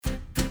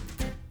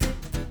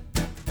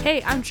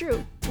Hey, I'm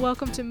Drew.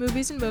 Welcome to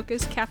Movies and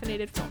Mocha's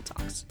Caffeinated Film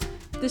Talks.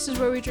 This is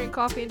where we drink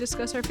coffee and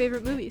discuss our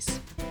favorite movies.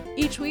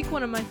 Each week,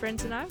 one of my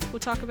friends and I will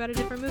talk about a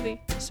different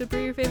movie. So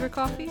brew your favorite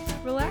coffee,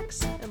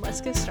 relax, and let's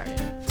get started.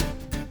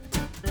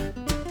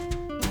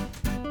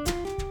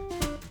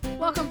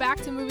 Welcome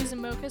back to Movies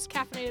and Mocha's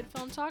Caffeinated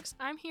Film Talks.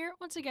 I'm here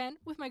once again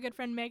with my good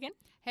friend Megan.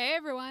 Hey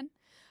everyone.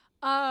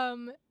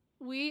 This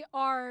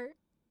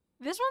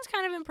one's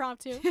kind of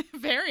impromptu.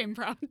 Very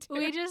impromptu.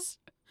 We just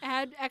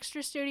had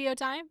extra studio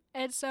time,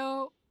 and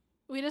so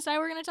we decided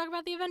we're going to talk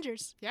about the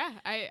Avengers. Yeah,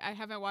 I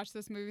haven't watched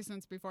this movie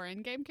since before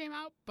Endgame came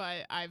out,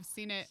 but I've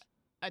seen it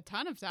a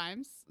ton of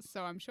times,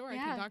 so I'm sure I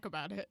can talk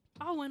about it.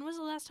 Oh, when was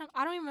the last time?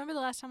 I don't even remember the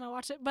last time I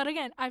watched it, but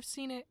again, I've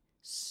seen it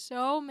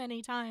so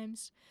many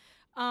times.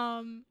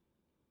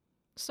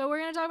 So we're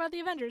going to talk about the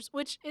Avengers,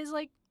 which is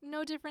like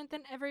no different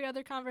than every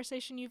other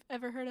conversation you've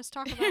ever heard us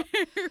talk about.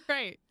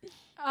 Right.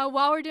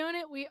 While we're doing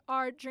it, we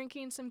are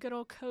drinking some good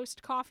old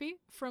Coast coffee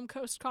from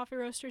Coast Coffee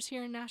Roasters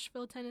here in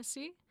Nashville,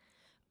 Tennessee.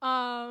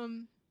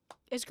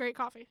 It's great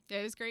coffee.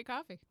 It is great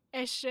coffee.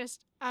 It's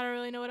just, I don't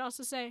really know what else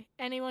to say.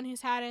 Anyone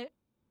who's had it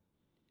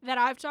that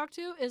I've talked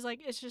to is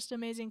like, it's just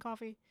amazing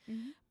coffee.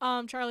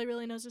 Mm-hmm. Charlie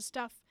really knows his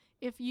stuff.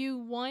 If you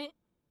want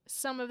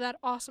some of that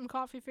awesome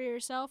coffee for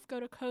yourself, go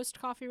to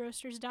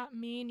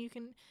coastcoffeeroasters.me and you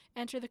can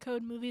enter the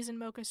code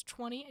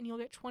moviesandmochas20 and you'll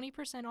get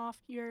 20% off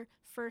your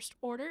first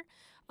order.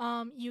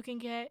 You can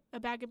get a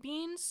bag of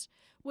beans,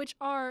 which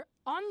are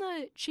on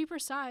the cheaper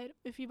side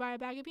if you buy a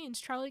bag of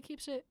beans. Charlie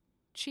keeps it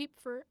cheap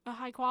for a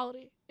high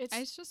quality.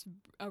 It's just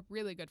a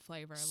really good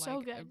flavor.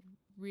 So good.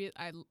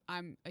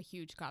 I'm a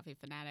huge coffee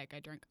fanatic. I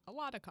drink a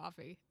lot of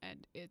coffee,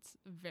 and it's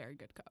very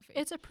good coffee.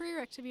 It's a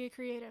prereq to be a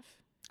creative.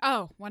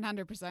 Oh,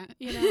 100%.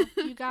 You know,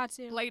 you got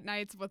to. Late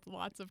nights with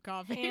lots of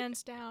coffee.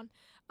 Hands down.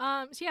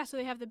 So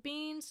they have the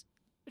beans.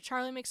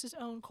 Charlie makes his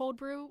own cold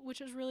brew,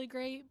 which is really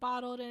great,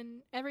 bottled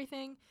and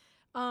everything.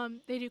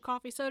 They do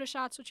coffee soda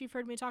shots, which you've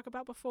heard me talk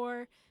about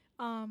before.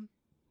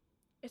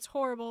 It's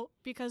horrible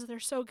because they're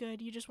so good.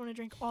 You just want to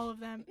drink all of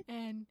them.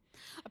 And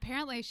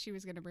apparently she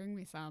was going to bring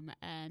me some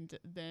and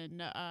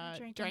then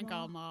drank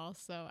all them all,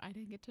 so I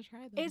didn't get to try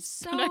them. It's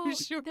so, I'm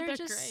sure they're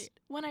just great.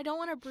 When I don't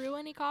want to brew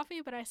any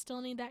coffee, but I still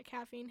need that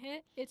caffeine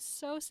hit, it's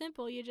so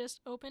simple. You just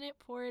open it,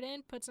 pour it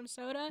in, put some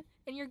soda,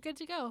 and you're good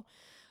to go.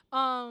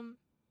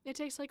 It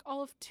takes like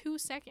all of 2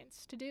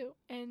 seconds to do,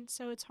 and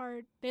so it's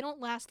hard. They don't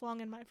last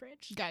long in my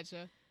fridge.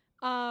 Gotcha.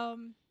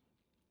 And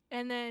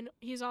then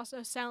he's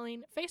also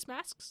selling face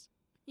masks.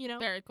 You know,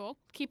 very cool.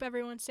 Keep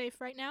everyone safe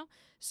right now.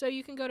 So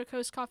you can go to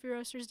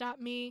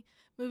coastcoffeeroasters.me,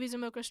 Movies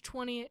and Mochas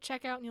 20 at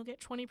checkout, and you'll get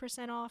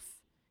 20% off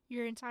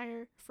your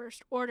entire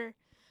first order.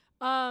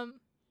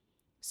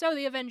 So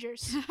the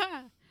Avengers.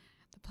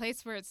 The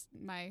place where it's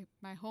my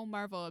whole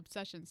Marvel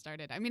obsession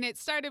started. I mean, it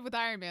started with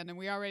Iron Man, and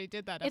we already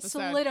did that episode. It's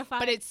solidified.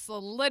 But it's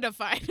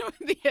solidified with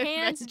the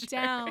Hands Avengers.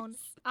 down.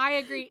 I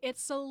agree.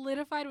 It's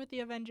solidified with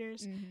the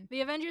Avengers. Mm-hmm. The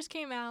Avengers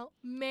came out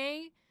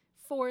May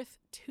 4th,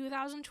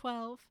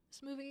 2012.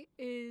 This movie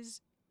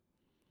is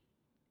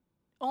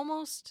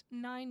almost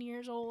 9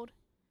 years old.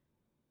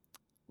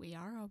 We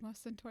are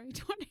almost in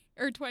 2020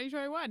 or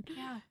 2021.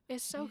 Yeah,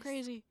 it's so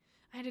crazy.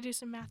 I had to do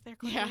some math there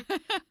quickly.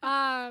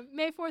 Yeah.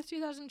 May 4th,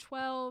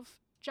 2012.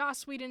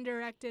 Joss Whedon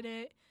directed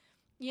it.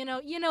 You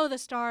know the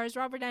stars: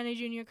 Robert Downey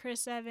Jr.,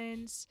 Chris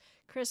Evans,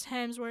 Chris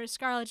Hemsworth,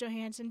 Scarlett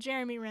Johansson,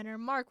 Jeremy Renner,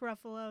 Mark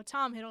Ruffalo,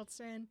 Tom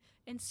Hiddleston,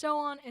 and so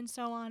on and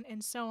so on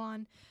and so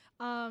on.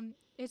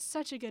 It's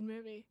such a good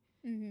movie.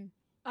 Mm-hmm.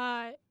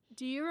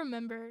 Do you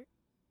remember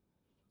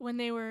when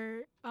they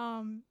were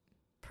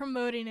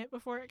promoting it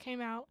before it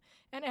came out,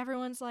 and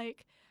everyone's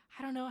like,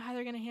 I don't know how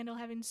they're going to handle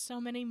having so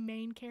many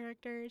main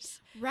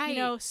characters. Right.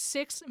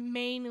 6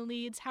 main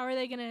leads. How are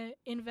they going to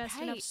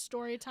invest enough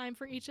story time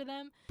for each of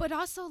them? But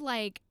also,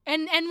 like...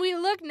 And we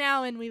look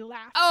now and we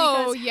laugh.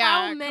 Oh, because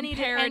yeah. How many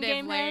did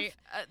Endgame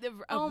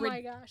have?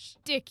 My gosh.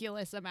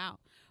 Ridiculous amount.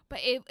 But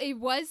it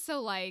was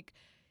so, like...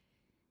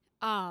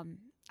 I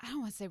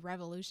don't want to say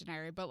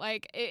revolutionary, but,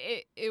 like,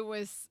 it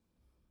was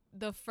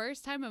the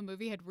first time a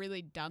movie had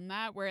really done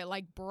that, where it,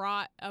 like,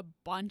 brought a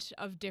bunch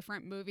of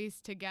different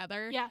movies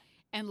together. Yeah.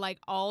 And, like,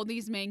 all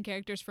these main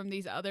characters from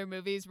these other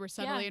movies were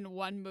suddenly in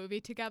one movie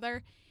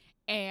together.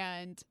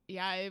 And,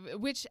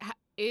 which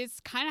is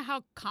kind of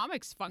how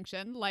comics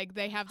function. Like,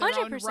 they have their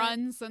 100%. own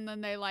runs, and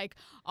then they, like,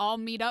 all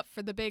meet up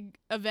for the big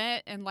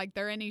event, and, like,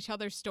 they're in each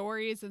other's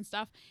stories and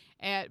stuff.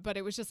 But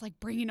it was just,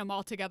 like, bringing them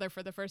all together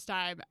for the first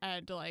time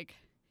and, like...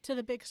 to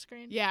the big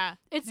screen. Yeah.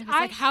 It was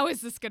like, how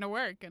is this going to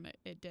work? And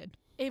it did.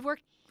 It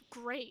worked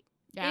great.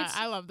 Yeah,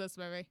 I love this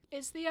movie.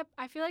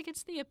 I feel like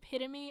it's the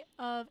epitome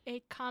of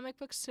a comic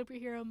book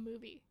superhero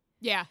movie.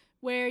 Yeah.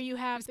 Where you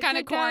have the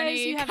good corny, guys,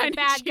 you have the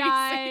bad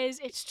guys.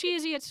 It's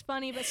cheesy, it's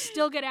funny, but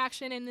still good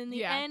action. And in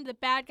the end, the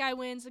bad guy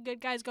wins, the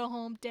good guys go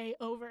home, day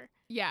over.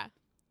 Yeah.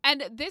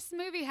 And this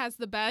movie has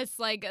the best,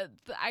 like,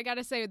 I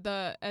gotta say,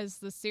 as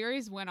the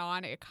series went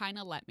on, it kind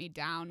of let me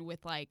down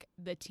with, like,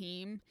 the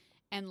team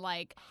and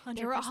like 100%.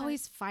 they were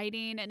always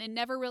fighting, and it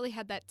never really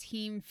had that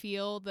team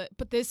feel.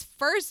 But this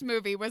first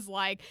movie was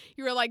like,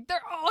 you were like,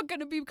 they're all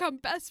gonna become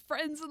best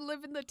friends and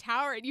live in the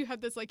tower, and you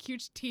had this like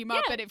huge team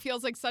up, and it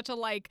feels like such a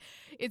like,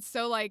 it's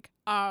so like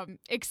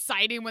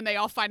exciting when they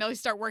all finally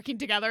start working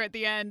together at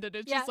the end, and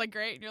it's just like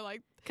great, and you're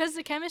like, because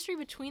the chemistry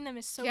between them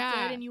is so good,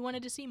 and you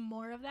wanted to see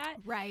more of that.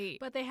 Right.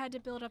 But they had to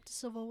build up to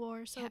Civil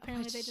War, so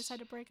apparently they just had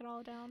to break it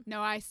all down.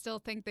 No, I still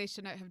think they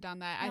shouldn't have done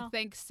that. No. I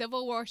think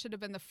Civil War should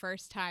have been the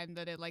first time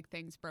that it like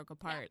things broke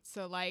apart.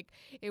 So like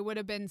it would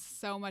have been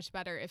so much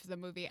better if the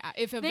movie,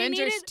 if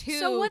Avengers 2,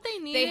 so what they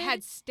needed, they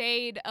had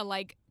stayed a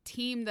like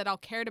team that all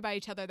cared about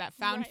each other, that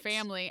found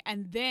family,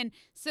 and then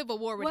Civil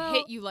War would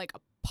hit you like a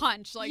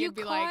punch. Like it'd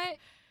be like.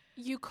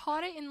 You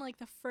caught it in like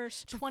the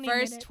first 20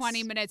 minutes. First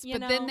 20 minutes.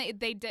 But then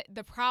they did.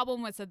 The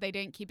problem was that they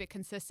didn't keep it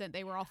consistent.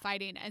 They were all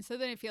fighting. And so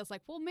then it feels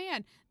like, well,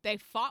 man, they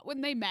fought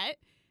when they met.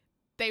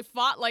 They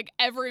fought like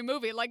every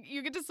movie. Like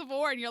you get to Civil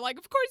War and you're like,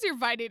 of course you're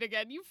fighting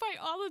again. You fight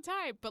all the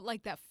time. But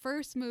like that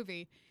first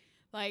movie,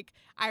 like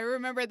I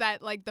remember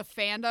that like the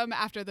fandom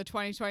after the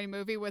 2020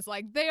 movie was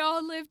like, they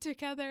all live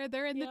together.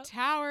 They're in the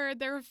tower.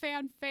 They're a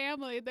fan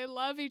family. They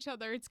love each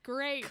other. It's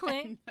great.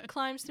 Clint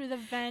climbs through the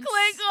vents.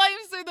 Clint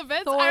climbs through the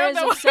vents. Thor I don't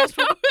know is obsessed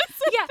with how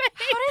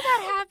did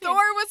that happen? Thor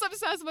was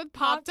obsessed with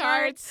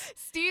Pop-Tarts.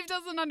 Steve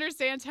doesn't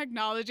understand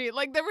technology.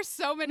 Like there were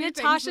so many things.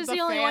 Natasha's the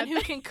only one who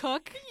can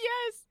cook.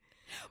 Yes.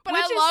 But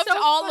I loved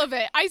all of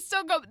it. I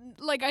still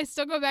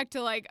go back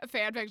to like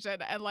fan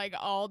fiction and like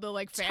all the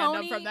like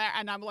fandom from there,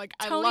 and I'm like,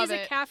 I love it.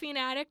 Tony's a caffeine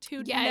addict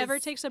who never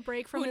takes a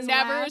break from his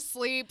never lab,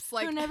 sleeps.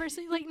 Like who never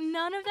sleeps. Like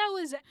none of that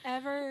was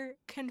ever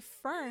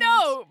confirmed.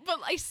 No, but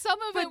like some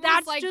of it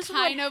was like just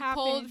kind of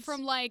pulled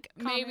from like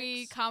comics.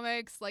 Maybe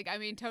comics. Like I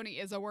mean, Tony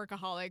is a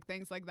workaholic,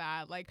 things like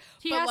that. Like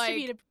he has to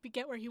be to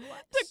get where he was.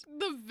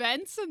 The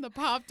vents and the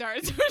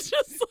Pop-Tarts was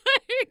just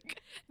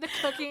like the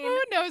cooking. Who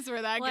knows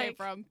where that came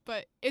from?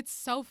 But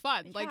it's so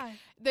fun. Like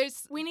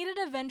we needed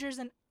an Avengers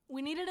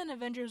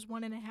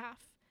 1.5.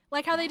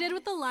 Like how they did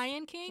with the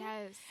Lion King.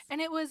 Yes. And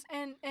it was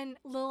and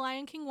the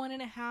Lion King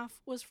 1.5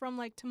 was from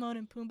like Timon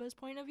and Pumbaa's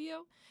point of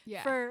view.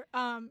 Yeah. For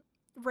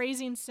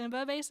raising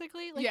Simba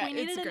basically. Like we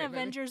needed an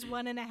Avengers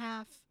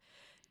 1.5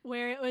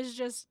 where it was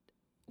just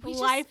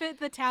life at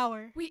the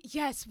tower.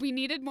 We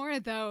needed more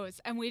of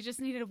those, and we just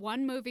needed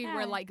one movie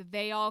where like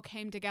they all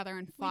came together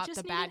and fought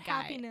the bad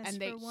guy, and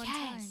they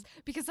time.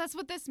 Because that's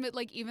what this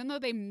like. Even though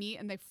they meet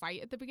and they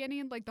fight at the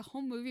beginning, like the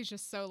whole movie is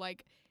just so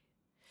like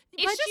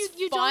it's just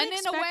you fun don't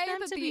in a way them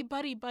that to be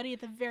buddy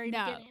at the very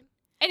beginning.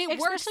 And it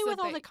works especially with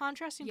all the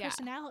contrasting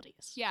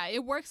personalities. Yeah,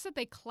 it works that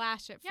they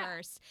clash at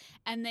first,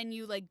 and then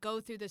you like go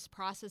through this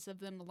process of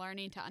them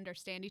learning to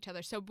understand each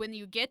other. So when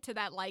you get to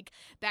that like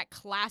that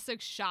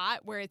classic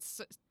shot where it's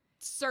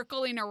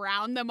circling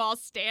around them all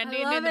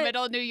standing in the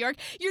middle of New York,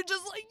 you're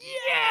just like,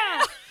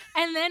 yeah.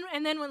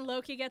 And then when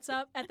Loki gets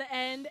up at the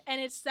end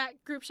and it's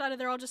that group shot of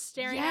they're all just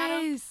staring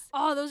at him.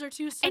 Oh, those are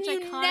such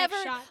iconic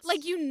shots.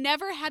 Like you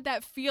never had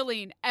that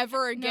feeling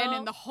ever again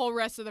in the whole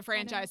rest of the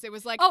franchise. It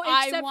was like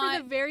except for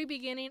the very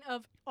beginning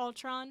of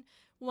Ultron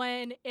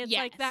when it's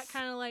like that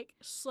kind of like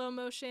slow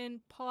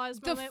motion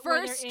pause moment. The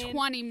first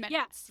 20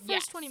 minutes. Yeah,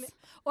 first 20 minutes.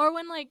 Or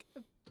when like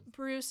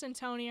Bruce and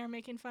Tony are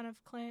making fun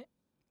of Clint.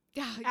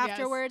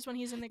 Afterwards, when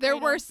he's in the there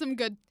were some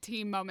good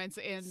team moments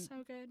in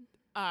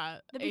the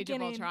Age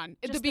of Ultron.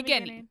 The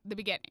beginning.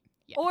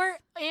 Yes. Or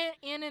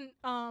and in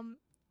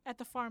at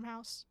the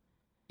farmhouse.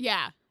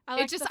 Yeah.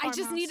 I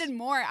just needed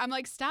more. I'm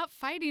like, stop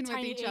fighting with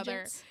each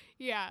other.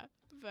 Yeah.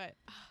 But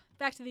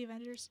back to the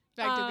Avengers.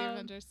 Back to the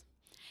Avengers.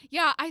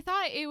 Yeah, I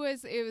thought it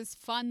was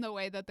fun the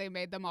way that they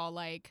made them all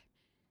like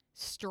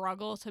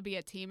struggle to be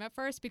a team at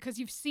first, because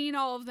you've seen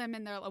all of them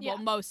in their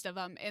most of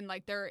them in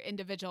like their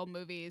individual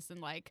movies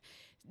and like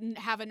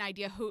have an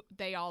idea who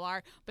they all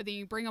are, but then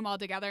you bring them all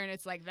together and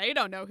it's like they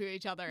don't know who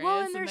each other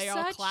is, and they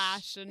all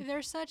clash, and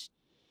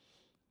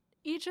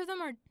each of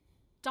them are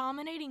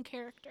dominating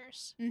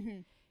characters.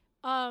 And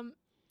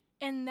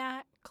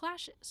that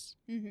clashes.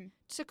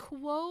 To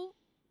quote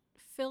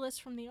Phyllis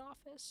from The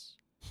Office,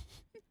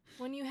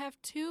 when you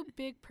have two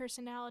big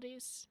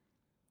personalities,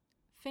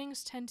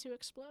 things tend to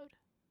explode.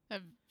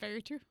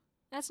 Very true.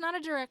 That's not a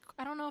direct.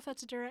 I don't know if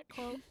that's a direct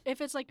quote.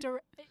 If it's like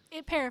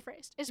it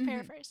paraphrased. It's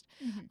paraphrased.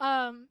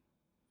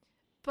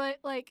 But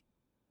like,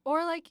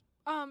 or like,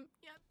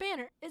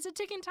 Banner. It's a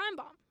ticking time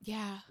bomb.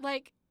 Yeah.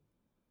 Like,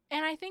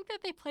 and I think that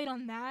they played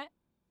on that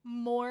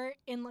more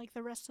in like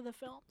the rest of the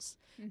films.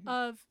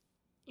 Of,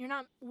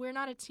 we're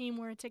not a team.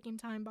 We're a ticking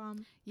time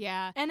bomb.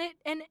 Yeah. And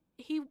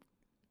he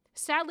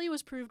sadly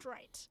was proved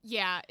right.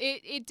 Yeah,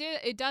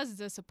 it does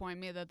disappoint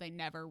me that they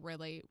never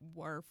really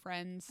were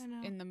friends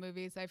in the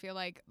movies. I feel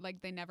like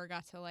they never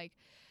got to like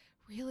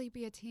really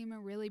be a team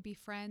and really be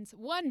friends.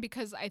 One,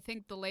 because I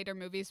think the later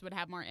movies would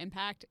have more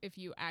impact if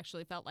you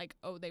actually felt like,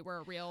 oh, they were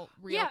a real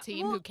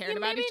team who cared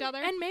about each other.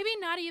 And maybe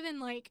not even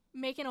like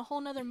making a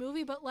whole nother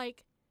movie, but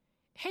like,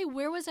 hey,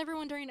 where was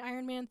everyone during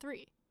Iron Man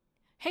 3?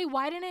 Hey,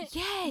 why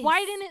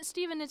didn't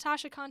Steve and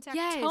Natasha contact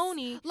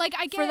Tony like,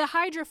 I get for the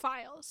Hydra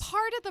files?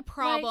 Part of the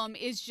problem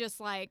is just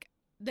like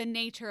the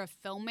nature of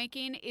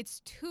filmmaking,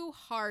 it's too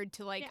hard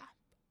to like. Yeah.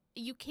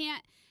 You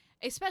can't.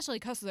 Especially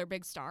because they're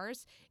big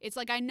stars. It's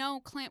like, I know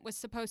Clint was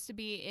supposed to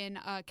be in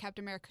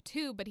Captain America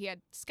 2, but he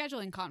had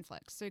scheduling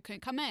conflicts, so he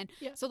couldn't come in.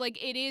 Yeah. So,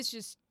 like, it is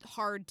just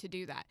hard to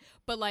do that.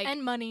 But, like...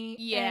 And money.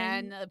 Yeah,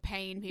 and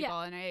paying people,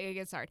 yeah. and it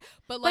gets hard.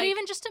 But, like... But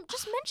even just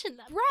mention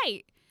them.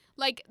 Right.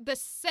 Like, the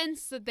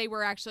sense that they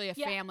were actually a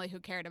family who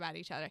cared about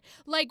each other.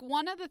 Like,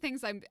 one of the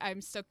things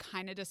I'm still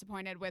kind of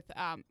disappointed with...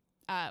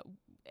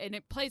 and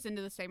it plays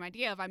into the same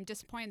idea of I'm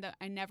disappointed that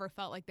I never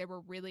felt like they were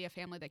really a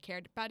family that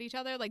cared about each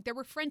other. Like, there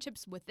were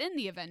friendships within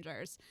the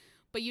Avengers,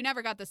 but you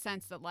never got the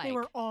sense that, like... They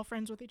were all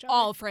friends with each other.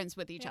 All friends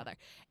with each other.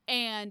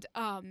 And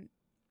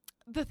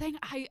the thing,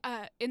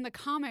 in the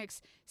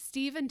comics,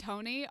 Steve and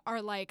Tony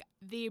are, like,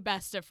 the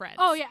best of friends.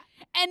 Oh, yeah.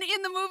 And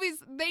in the movies,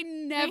 they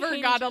never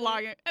got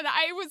along. And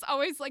I was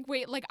always like,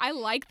 wait, like, I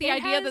like the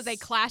idea that they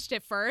clashed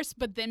at first,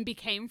 but then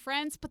became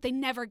friends, but they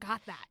never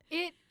got that.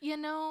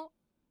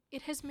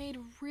 It has made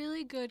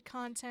really good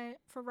content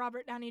for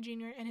Robert Downey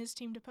Jr. and his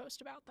team to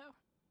post about, though.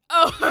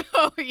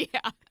 Oh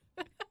yeah.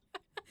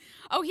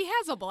 Oh, he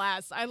has a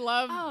blast. I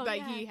love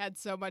that he had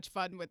so much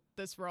fun with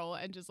this role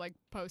and just, like,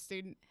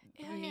 posting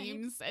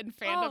memes and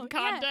fandom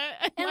content.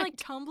 Yeah. And, like,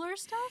 Tumblr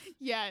stuff?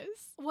 Yes.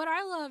 What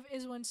I love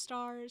is when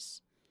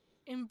stars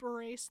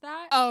embrace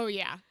that. Oh,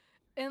 yeah.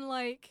 And,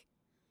 like,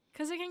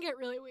 because it can get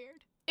really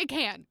weird. It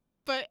can.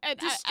 But and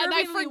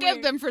I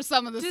forgive them for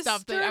some of the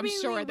stuff that I'm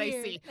sure they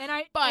see. And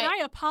I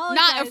apologize.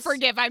 Not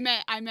forgive. I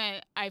meant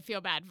I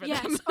feel bad for them.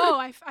 Yes. Oh,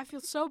 I feel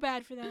so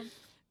bad for them.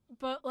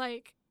 But,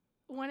 like,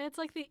 when it's,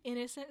 like, the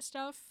innocent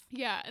stuff.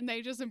 Yeah, and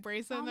they just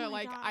embrace it. They're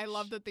like, gosh, I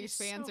love that these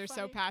fans are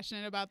so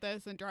passionate about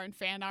this and drawing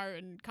fan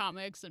art and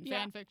comics and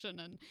fan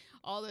fiction and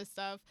all this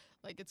stuff.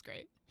 Like, it's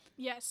great.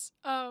 Yes.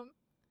 But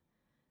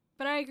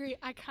I agree.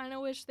 I kind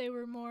of wish they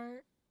were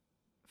more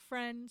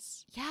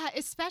friends. Yeah,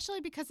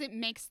 especially because it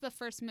makes the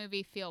first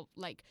movie feel,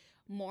 like,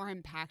 more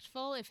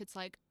impactful if it's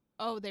like,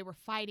 oh, they were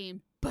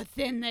fighting, but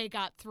then they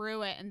got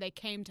through it and they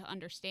came to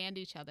understand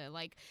each other.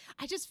 Like,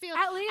 I just feel...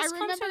 At least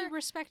come to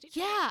respect each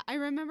other. Yeah, I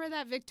remember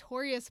that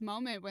victorious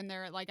moment when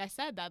they're, like I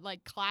said, that,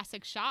 like,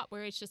 classic shot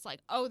where it's just like,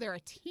 oh, they're a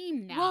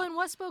team now. Well, and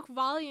what spoke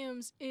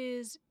volumes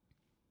is,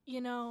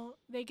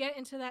 they get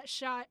into that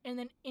shot and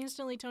then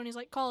instantly Tony's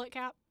like, call it,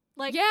 Cap.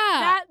 Like,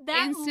 that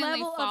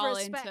level of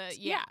respect.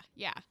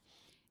 Yeah.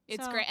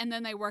 It's great. And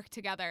then they work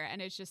together,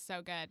 and it's just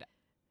so good.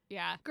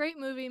 Yeah. Great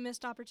movie,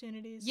 missed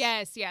opportunities.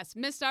 Yes.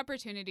 Missed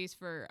opportunities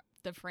for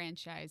the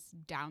franchise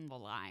down the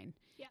line.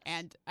 Yes.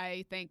 And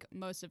I think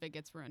most of it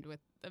gets ruined with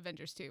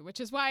Avengers 2, which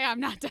is why I'm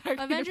not talking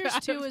Avengers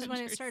about 2 is when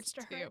it starts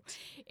to hurt.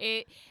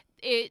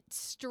 It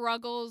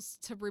struggles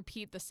to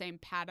repeat the same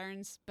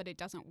patterns, but it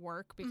doesn't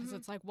work because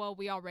it's like, well,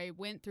 we already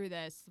went through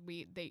this.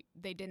 They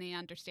didn't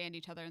understand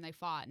each other and they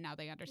fought, and now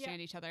they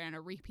understand each other, and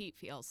a repeat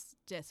feels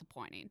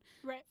disappointing.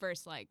 Right.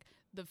 Versus, like,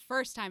 the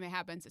first time it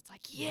happens, it's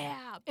like,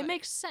 it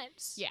makes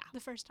sense. Yeah. The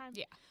first time.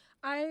 Yeah.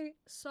 I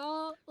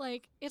saw,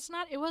 like, it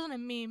wasn't a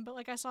meme, but,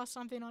 like, I saw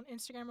something on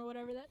Instagram or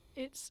whatever that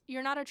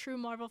you're not a true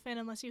Marvel fan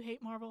unless you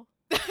hate Marvel.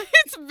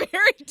 It's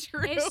very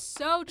true. It's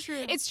so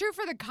true. It's true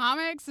for the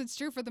comics. It's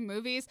true for the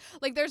movies.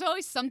 Like, there's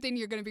always something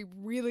you're going to be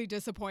really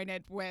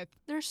disappointed with.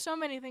 There's so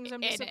many things I'm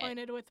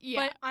disappointed with.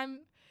 Yeah.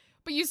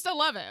 But you still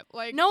love it.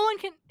 Like, no one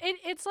can.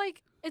 It's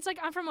like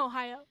I'm from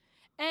Ohio,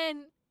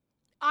 and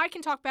I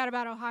can talk bad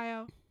about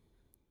Ohio.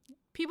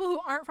 People who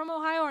aren't from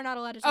Ohio are not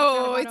allowed to talk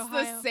bad about Ohio. Oh,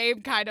 it's the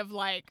same kind of,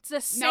 like... It's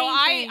the same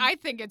thing. No, I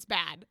think it's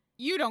bad.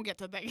 You don't get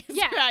to think it's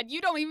bad. You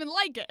don't even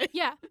like it.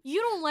 Yeah, you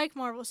don't like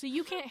Marvel, so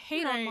you can't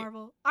hate on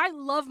Marvel. I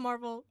love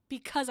Marvel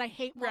because I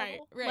hate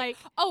Marvel. Right. Like,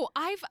 oh,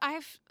 I've...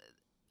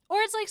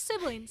 Or it's like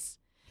siblings.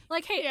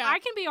 Like, hey, I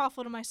can be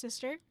awful to my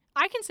sister.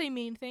 I can say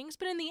mean things,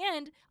 but in the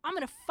end, I'm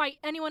going to fight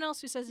anyone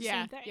else who says the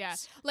same things. Yeah.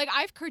 Like,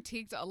 I've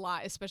critiqued a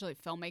lot, especially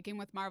filmmaking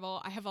with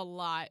Marvel. I have a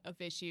lot of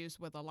issues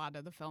with a lot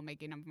of the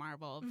filmmaking of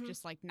Marvel, of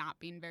just, like, not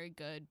being very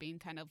good, being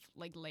kind of,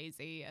 like,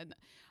 lazy. And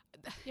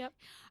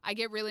I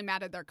get really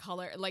mad at their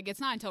color. Like, it's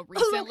not until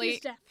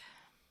recently.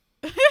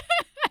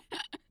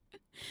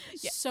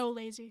 So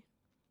lazy.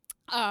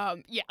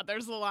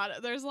 There's a lot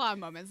of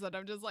moments that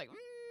I'm just like,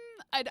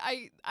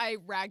 I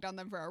ragged on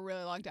them for a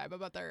really long time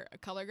about their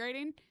color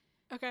grading.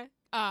 Okay.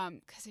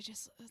 Because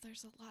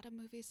there's a lot of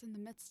movies in the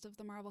midst of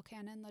the Marvel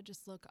canon that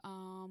just look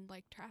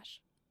like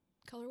trash,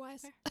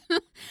 color-wise.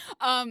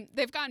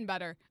 They've gotten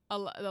better. A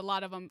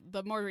lot of them,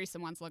 the more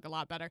recent ones, look a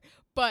lot better.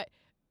 But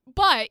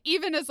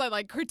even as I,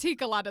 like,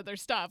 critique a lot of their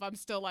stuff, I'm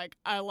still like,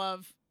 I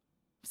love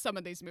some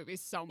of these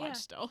movies so much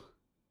still.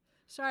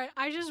 Sorry,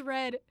 I just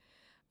read.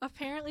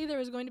 Apparently, there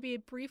was going to be a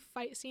brief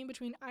fight scene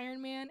between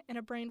Iron Man and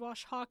a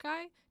brainwashed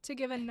Hawkeye to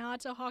give a nod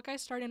to Hawkeye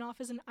starting off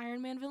as an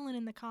Iron Man villain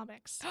in the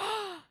comics.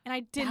 And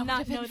I did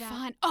not know that.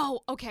 Fun.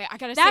 Oh, okay. I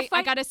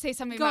gotta say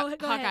something about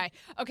Hawkeye. Ahead.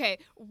 Okay,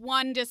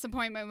 one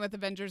disappointment with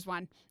Avengers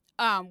 1.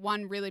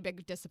 One really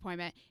big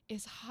disappointment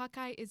is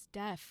Hawkeye is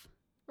deaf.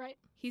 Right.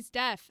 He's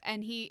deaf,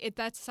 and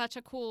that's such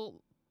a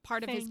cool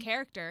part of his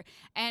character,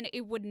 and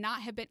it would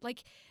not have been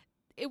like.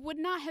 it would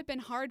not have been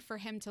hard for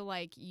him to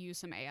like use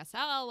some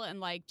ASL and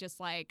like just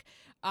like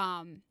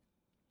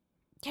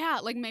yeah,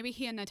 like maybe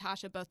he and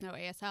Natasha both know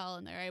ASL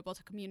and they're able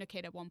to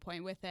communicate at one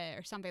point with it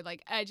or something.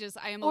 Like I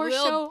am or a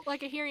little show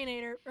like a hearing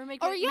aid or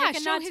make or it, yeah, make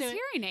a show nod his to it.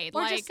 hearing aid,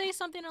 Or like just say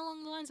something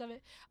along the lines of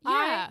it.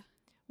 yeah,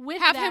 With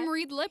have that, him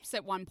read lips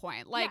at one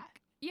point, like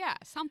yeah,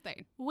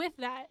 something. With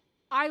that,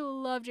 I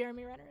love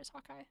Jeremy Renner as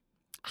Hawkeye.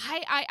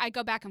 I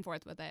go back and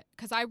forth with it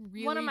because I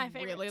One of my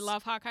really favorites.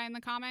 love Hawkeye in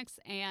the comics,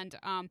 and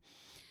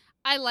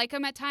I like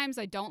him at times.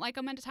 I don't like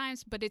him at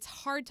times, but it's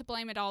hard to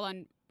blame it all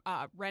on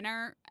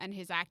Renner and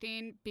his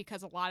acting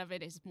because a lot of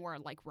it is more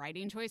like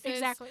writing choices.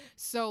 Exactly.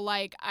 So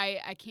like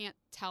I can't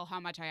tell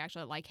how much I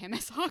actually like him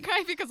as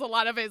Hawkeye because a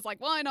lot of it is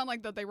like, well, I don't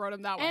like that they wrote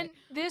him that And way.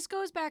 this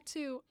goes back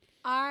to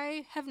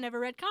I have never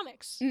read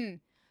comics.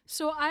 Mm.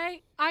 So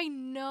I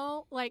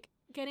know, like,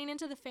 getting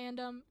into the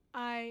fandom,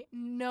 I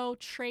know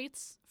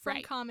traits from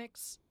Right.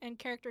 comics and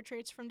character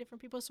traits from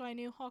different people. So I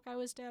knew Hawkeye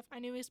was deaf. I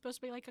knew he was supposed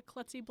to be like a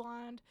klutzy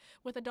blonde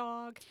with a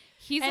dog.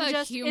 He's And a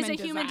just human is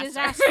a human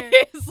disaster.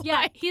 disaster. It's, Yeah,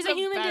 like, he's a the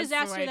human best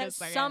disaster way to that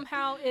say it.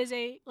 somehow is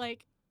a,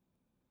 like,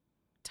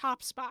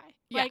 top spy.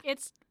 Yeah. Like,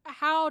 it's,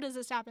 how does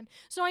this happen?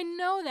 So I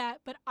know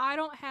that, but I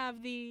don't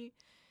have the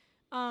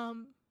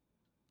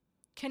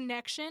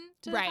connection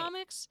to Right. the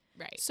comics.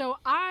 Right. So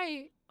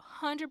I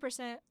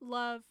 100%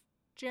 love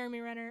Jeremy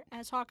Renner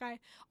as Hawkeye.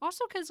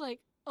 Also because,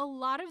 like, a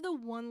lot of the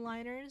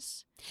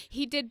one-liners.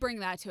 He did bring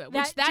that to it,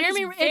 That which that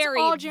Jeremy- is it's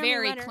very, all Jeremy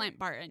very Renner. Clint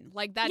Barton.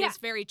 Like, that is Yeah.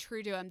 very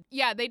true to him.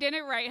 Yeah, they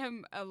didn't write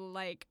him,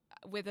 like,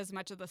 with as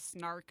much of the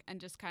snark and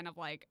just kind of,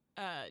 like,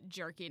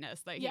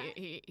 jerkiness that Yeah.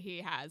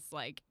 he has,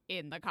 like,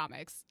 in the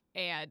comics.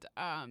 And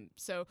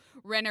so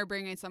Renner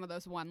bringing some of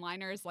those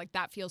one-liners, like,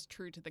 that feels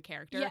true to the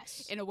character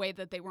Yes. in a way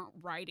that they weren't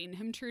writing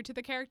him true to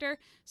the character.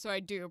 So I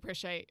do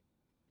appreciate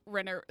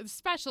Renner,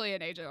 especially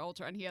in Age of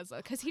Ultron. He has,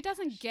 because he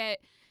doesn't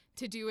get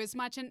to do as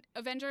much in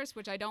Avengers,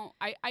 which I don't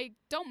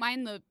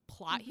mind the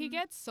plot he Mhm.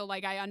 gets. So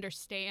like I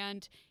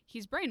understand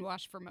he's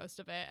brainwashed for most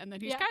of it, and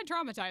then he's Yeah. kind of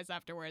traumatized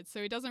afterwards.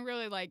 So he doesn't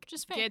really like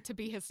Just fair. get to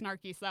be his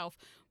snarky self.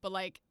 But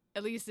like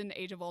at least in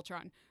Age of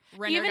Ultron,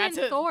 Renner Even got in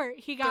to Thor,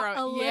 he got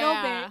throw- a little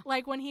yeah. bit,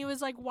 like, when he was,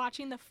 like,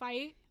 watching the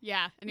fight.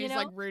 yeah, and you he's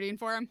know? like rooting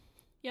for him.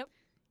 Yep.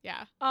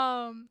 Yeah.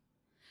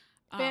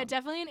 But yeah,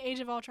 definitely in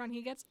Age of Ultron,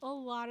 he gets a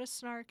lot of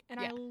snark,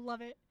 and I Yeah.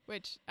 love it.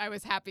 Which I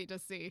was happy to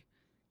see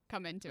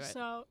come into it.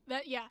 So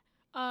that, yeah.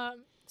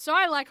 So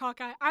I like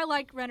Hawkeye. I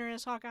like Renner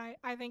as Hawkeye.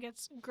 I think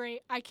it's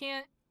great. I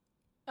can't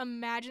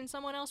imagine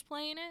someone else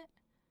playing it.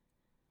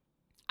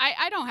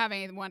 I don't have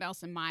anyone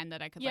else in mind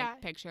that I could Yeah.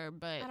 like picture,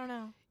 but I don't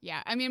know.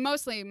 yeah, I mean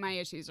mostly my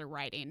issues are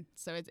writing,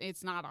 so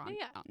it's not on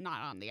Yeah.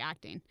 not on the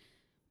acting.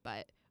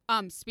 But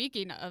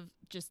speaking of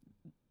just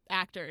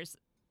actors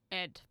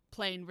and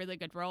playing really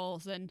good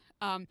roles, and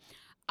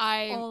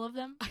All of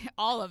them.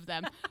 all of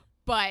them,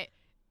 but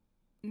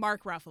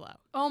Mark Ruffalo,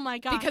 Oh my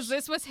gosh. because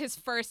this was his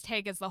first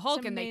take as the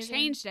Hulk, and they amazing.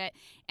 changed it,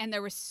 and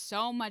there was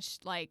so much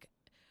like.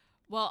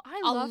 Well, I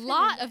a love him in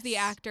lot of the this.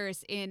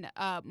 actors in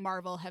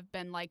Marvel have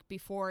been like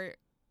before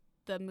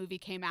the movie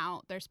came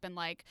out. There's been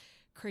like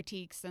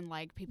critiques and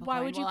like people Why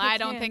going, would you well, pick I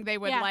don't him? think they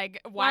would Yeah.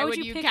 like. Why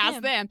would you pick cast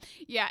him? them?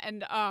 Yeah,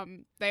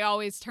 and they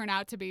always turn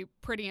out to be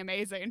pretty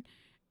amazing.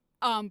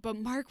 But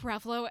Mark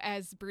Ruffalo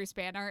as Bruce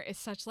Banner is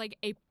such like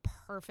a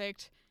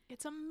perfect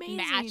It's amazing.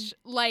 match.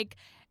 Like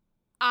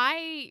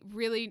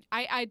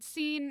I'd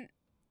seen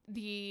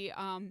the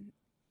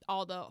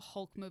all the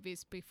Hulk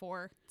movies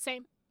before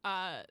Same.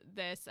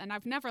 this, and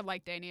I've never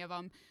liked any of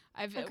them.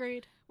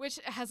 Agreed. Which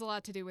has a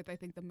lot to do with I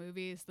think the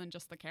movies than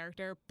just the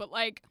character. But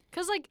like,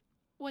 Because, like,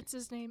 what's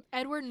his name?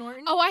 Edward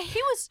Norton. oh, he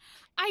was.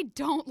 I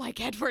don't like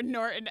Edward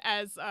Norton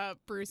as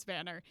Bruce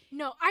Banner,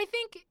 No, I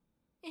think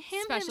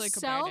him especially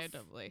himself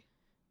comparatively.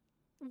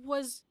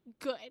 was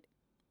good.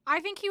 I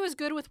think he was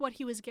good with what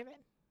he was given.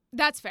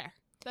 That's fair.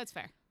 That's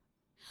fair.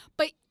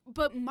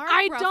 But Mark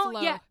I Ruffalo,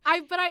 don't. Yeah.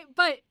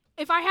 But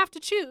if I have to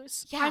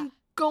choose, Yeah. I'm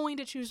going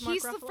to choose Mark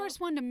he's Ruffalo. the first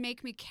one to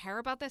make me care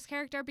about this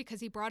character because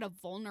he brought a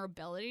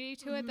vulnerability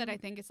to it that Mhm. I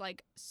think is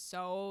like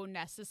so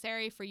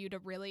necessary for you to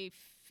really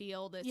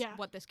feel this Yeah.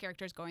 what this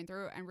character is going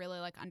through and really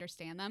like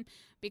understand them,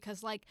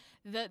 because like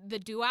the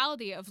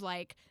duality of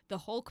like the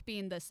Hulk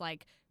being this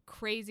like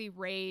crazy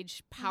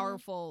rage,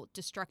 powerful,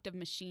 destructive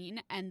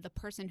machine, and the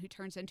person who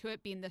turns into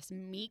it being this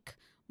meek,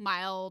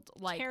 mild,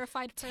 like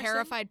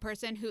terrified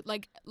person who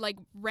like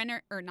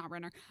Renner or not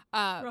Renner,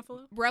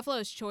 Ruffalo.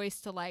 Ruffalo's choice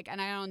to like,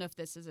 and I don't know if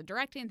this is a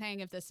directing thing,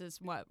 if this is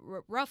what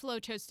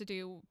Ruffalo chose to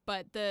do,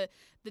 but the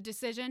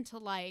decision to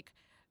like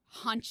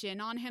hunch in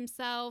on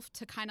himself,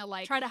 to kind of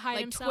like Try to hide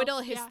like himself. twiddle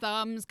his yeah.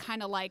 thumbs,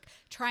 kind of like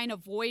try and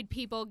avoid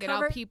people, get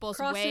Cover- out people's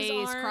cross his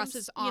ways, arms, cross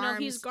his arms. You know,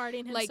 he's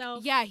guarding Like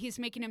himself. yeah, he's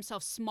making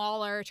himself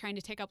smaller, trying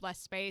to take up less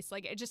space.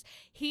 Like it just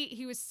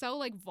he was so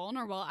like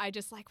vulnerable. I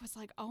just like was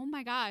like, oh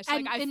my gosh,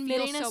 And like I feel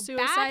admitting a so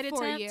suicide bad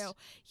for attempt. you.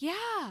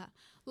 Yeah,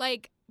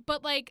 like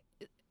but like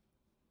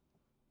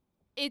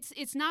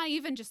it's not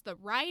even just the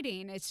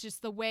writing, it's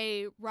just the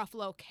way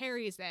Ruffalo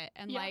carries it.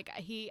 And like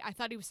I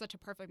thought he was such a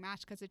perfect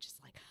match because it's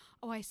just like,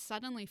 oh, I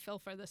suddenly feel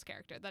for this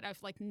character that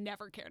I've like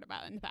never cared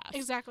about in the past.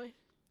 Exactly.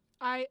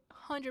 I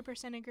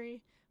 100%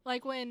 agree.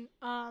 Like when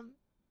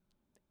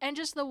and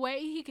just the way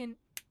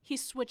he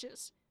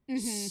switches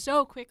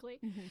so quickly.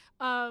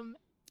 And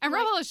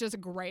Ruffalo is just a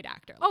great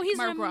actor. Oh, he's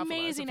Mark an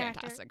amazing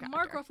actor.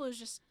 Mark Ruffalo is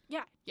just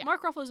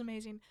Mark Ruffalo is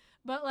amazing.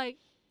 But like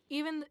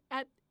even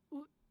at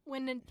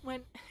when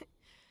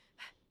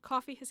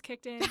coffee has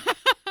kicked in,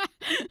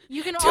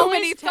 you can too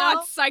many tell,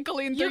 thoughts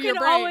cycling through your You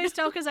brain. can always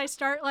tell because I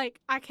start like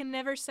I can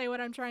never say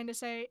what I'm trying to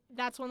say.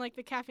 That's when like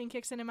the caffeine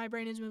kicks in and my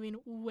brain is moving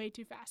way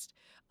too fast.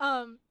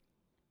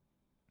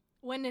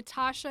 When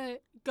Natasha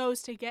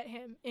goes to get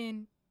him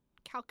in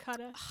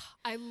Calcutta,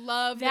 I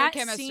love that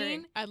their chemistry.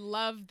 scene, I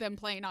love them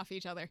playing off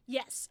each other.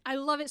 Yes, I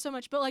love it so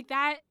much. But like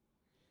that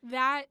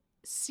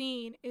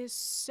scene is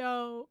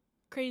so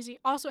crazy.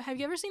 Also, have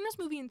you ever seen this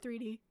movie in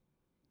 3D?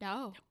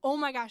 No. Oh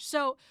my gosh.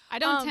 So I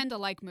don't tend to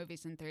like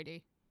movies in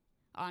 3D,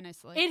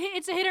 honestly.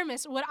 It's a hit or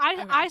miss.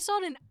 I saw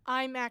it in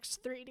IMAX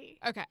 3D.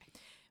 Okay.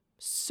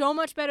 So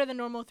much better than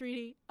normal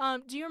 3D.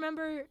 Do you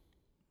remember it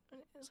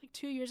was like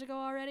 2 years ago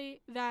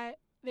already that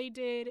they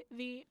did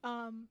the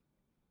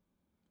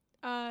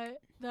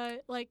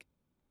like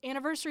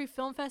anniversary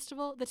film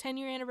festival, the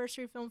 10-year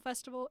anniversary film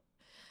festival,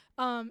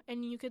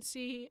 and you could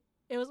see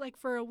it was like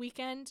for a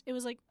weekend. It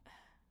was like,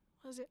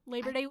 what was it,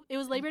 Labor Day? It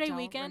was Labor Day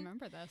weekend. I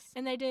remember this.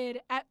 And they did,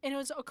 and it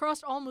was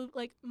across all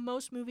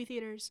most movie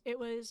theaters. It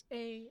was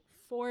a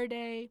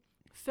 4-day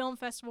film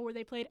festival where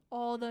they played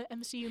all the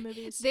MCU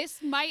movies.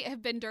 This might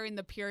have been during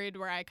the period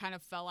where I kind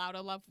of fell out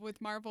of love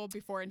with Marvel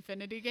before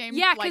Infinity Game.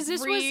 Yeah, because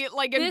this was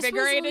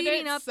invigorated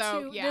leading it. Up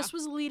so to, yeah, this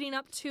was leading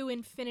up to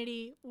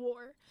Infinity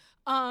War,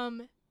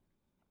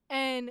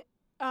 and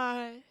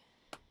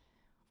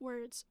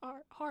words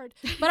are hard.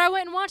 But I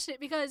went and watched it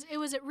because it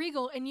was at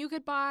Regal, and you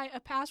could buy a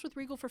pass with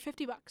Regal for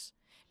 $50,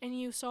 and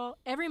you saw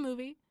every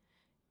movie.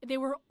 They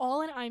were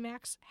all in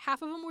IMAX.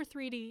 Half of them were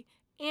 3D.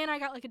 And I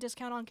got like a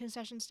discount on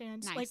concession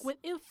stands. Nice. Like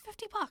it was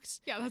 $50.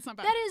 Yeah, that's not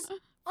bad. That is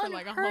For,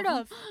 like, a unheard whole-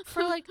 of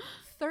for like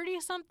 30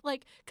 something.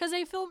 Like because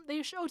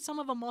they showed some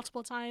of them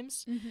multiple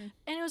times, and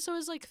it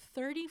was like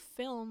 30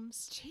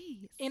 films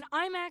Jeez. in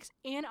IMAX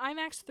and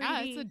IMAX 3D.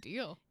 Yeah, it's a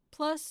deal.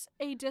 Plus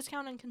a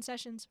discount on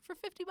concessions for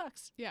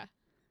 $50. Yeah.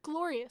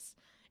 Glorious.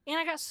 And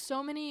I got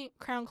so many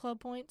Crown Club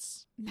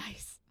points.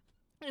 Nice.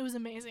 It was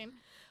amazing.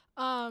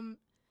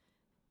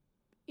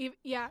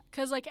 Yeah,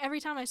 because like every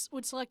time I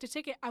would select a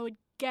ticket, I would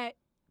get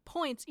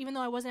points even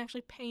though I wasn't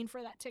actually paying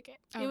for that ticket.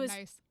 Oh, it was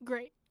nice.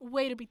 great.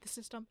 Way to beat the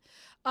system.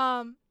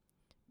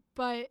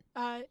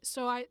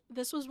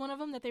 This was one of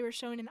them that they were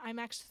showing in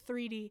IMAX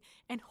 3D,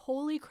 and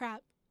holy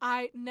crap,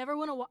 I never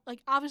want to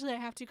like obviously I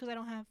have to because I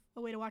don't have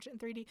a way to watch it in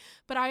 3D,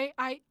 but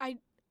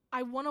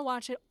I want to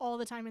watch it all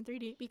the time in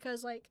 3D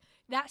because like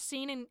that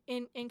scene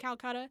in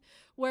Calcutta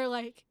where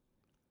like,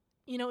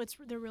 you know,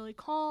 they're really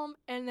calm,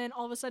 and then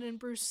all of a sudden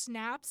Bruce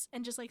snaps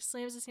and just like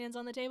slams his hands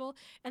on the table,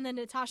 and then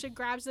Natasha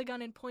grabs the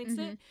gun and points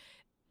it.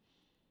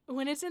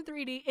 When it's in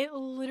 3D, it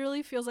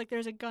literally feels like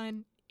there's a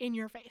gun in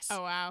your face.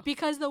 Oh wow.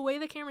 Because the way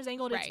the camera's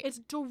angled, Right. it's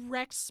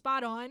direct,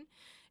 spot on,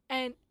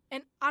 and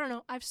I don't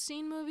know. I've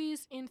seen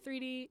movies in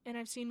 3D and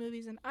I've seen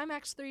movies in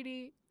IMAX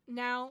 3D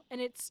now,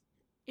 and it's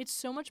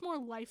so much more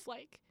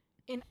lifelike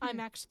in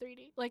IMAX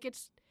 3D. Like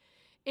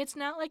it's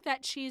not like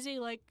that cheesy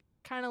like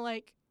kind of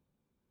like,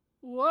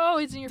 whoa,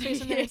 it's in your face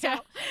and then it's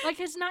out. Like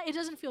it's not. It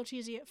doesn't feel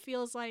cheesy. It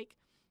feels like,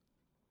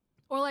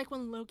 or like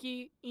when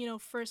Loki, you know,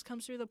 first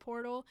comes through the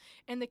portal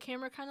and the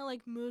camera kind of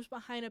like moves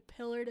behind a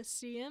pillar to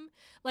see him.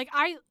 Like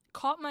I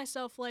caught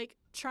myself like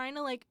trying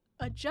to like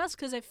adjust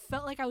because I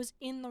felt like I was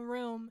in the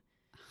room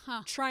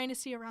trying to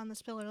see around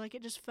this pillar. Like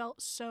it just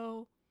felt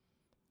so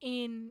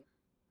in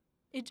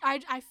it.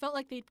 I felt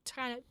like they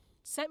kind of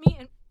set me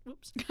and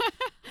oops.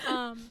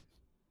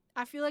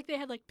 I feel like they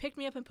had like picked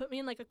me up and put me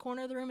in like a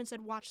corner of the room and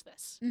said, "Watch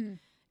this."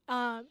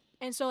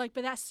 And so like,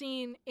 but that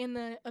scene in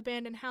the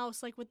abandoned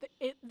house, like with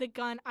the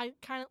gun, I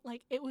kind of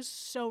like it was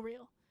so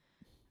real.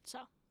 So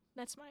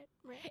that's my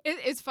rant.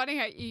 It's funny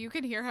how you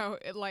can hear how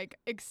like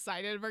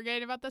excited we're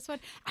getting about this one.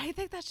 I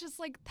think that's just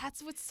like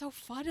that's what's so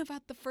fun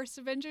about the first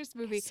Avengers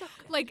movie. It's so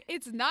good. Like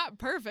it's not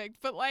perfect,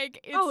 but like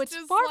it's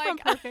just far like, from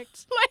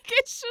perfect. Like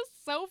it's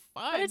just so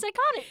fun. But it's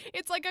iconic.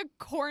 It's like a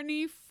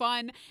corny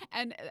fun,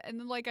 and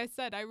like I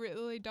said, I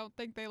really don't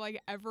think they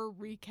like ever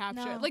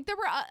recapture No. it. Like there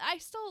were, I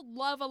still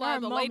love a lot There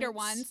of the are later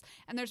moments. ones,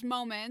 and there's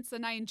moments,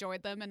 and I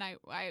enjoyed them, and I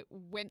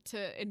went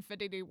to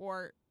Infinity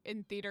War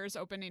in theaters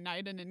opening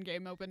night and in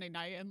game opening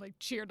night and like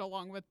cheered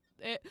along with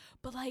it,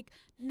 but like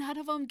none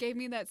of them gave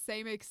me that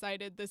same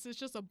excited, this is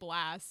just a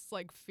blast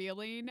like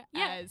feeling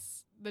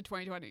as the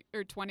 2020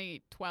 or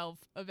 2012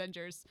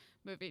 Avengers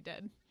movie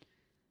did.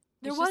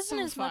 There It's just wasn't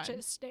so as much fun.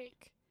 at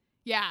stake.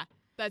 Yeah,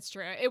 that's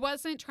true. It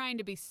wasn't trying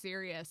to be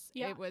serious.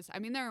 Yeah. It was, I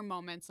mean, there are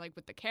moments like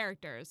with the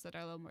characters that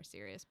are a little more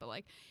serious, but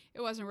like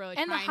it wasn't really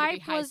And the trying to be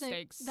hype high wasn't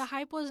stakes. the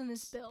hype wasn't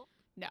as built.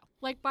 No.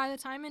 Like by the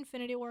time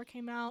Infinity War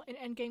came out and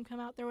Endgame came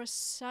out, there was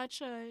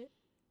such a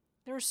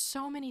there were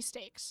so many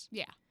stakes.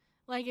 Yeah.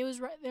 Like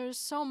there was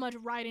so much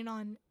riding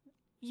on.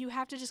 You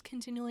have to just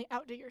continually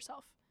outdo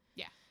yourself.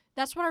 Yeah.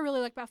 That's what I really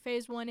like about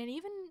Phase 1 and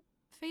even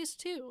Phase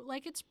 2.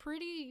 Like, it's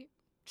pretty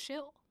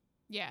chill.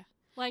 Yeah.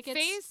 Like, it's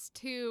Phase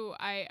 2,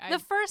 I the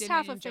first didn't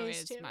half of enjoy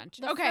Phase as 2. much.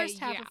 The okay, first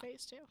half yeah. of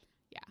Phase 2.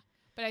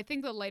 But I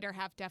think the later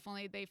half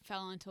definitely they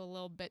fell into a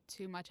little bit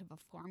too much of a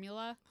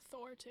formula.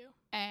 Thor 2.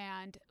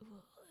 And Thor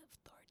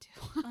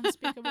 2.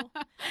 Unspeakable.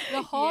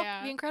 The Hulk,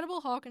 Yeah. the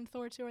Incredible Hulk and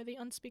Thor 2 are the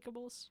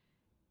unspeakables.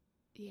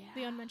 Yeah.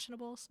 The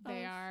unmentionables.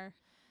 They of are.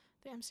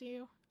 the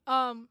MCU.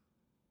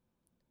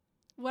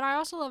 What I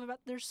also love about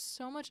there's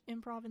so much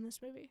improv in this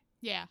movie.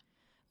 Yeah.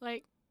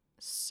 Like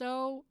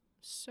so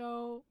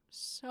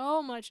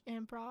much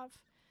improv.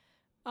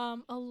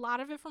 A lot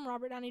of it from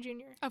Robert Downey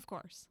Jr. Of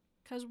course.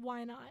 Cause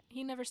why not?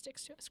 He never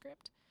sticks to a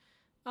script.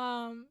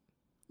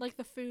 Like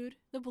the food,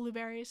 the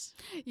blueberries,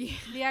 Yeah.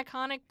 the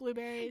iconic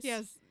blueberries.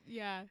 Yes.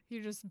 Yeah.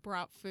 He just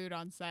brought food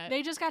on set.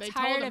 They just got They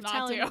tired told him of not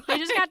telling. to. They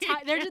just got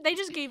tired. They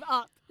just gave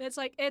up. It's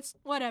like it's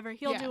whatever.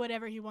 He'll Yeah. do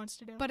whatever he wants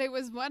to do. But it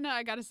was one.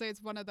 I gotta say,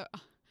 it's one of the.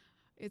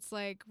 It's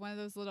like one of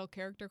those little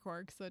character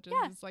quirks that just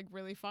is like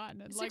really fun.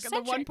 And It's like at the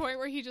one eccentric. point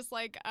where he just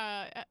like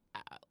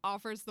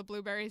offers the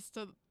blueberries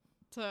to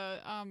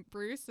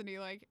Bruce, and he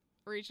like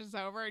reaches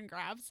over and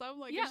grabs some.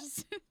 Like Yeah. it's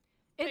just,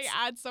 they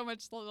add so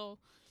much little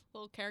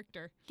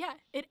character. Yeah,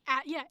 it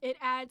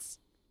adds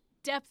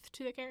depth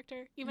to the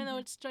character, even though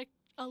it's like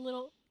a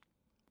little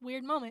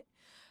weird moment.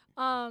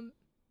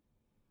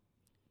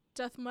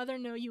 Doth Mother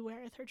Know You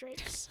Weareth Her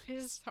Drapes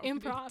is So many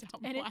improv,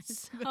 dumb and lines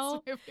it's in this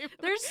so movie, but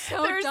they're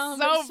so they're dumb,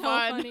 so they're so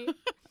fun. funny.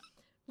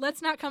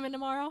 Let's Not Come In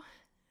Tomorrow.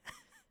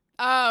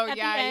 Oh At the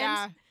yeah,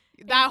 end,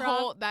 yeah.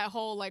 improv. That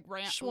whole like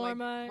rant,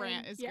 Shawarma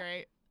rant and- is yeah.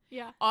 great.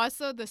 Yeah,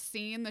 Also, the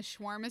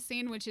shawarma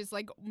scene, which is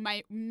like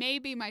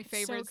maybe my So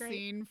favorite great.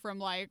 scene from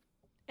like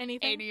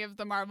anything. any of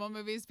the Marvel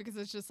movies, because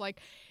it's just like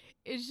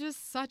it's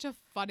just such a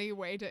funny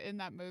way to end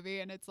that movie,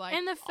 and it's like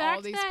And the all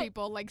fact these that-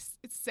 people like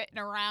sitting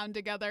around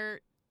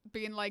together,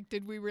 being like,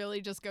 "Did we really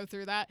just go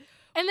through that?"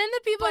 And then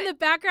the people in But- the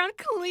background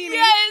cleaning.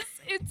 Yes,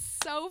 it's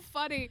so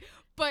funny,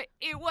 but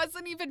it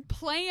wasn't even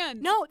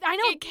planned. No, I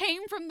know. It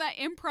came from that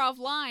improv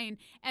line,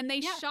 and they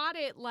Yeah. shot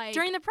it like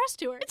During the press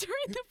tour,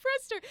 during the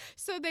press tour.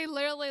 So they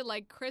literally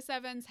like Chris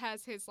Evans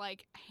has his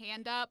like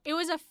hand up. it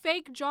was a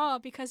fake jaw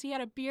because he had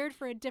a beard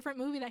for a different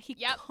movie that he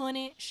Yep.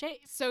 couldn't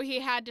shave. So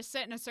he had to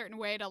sit in a certain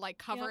way to like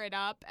cover Yep. it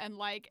up, and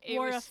like it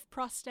Wore was a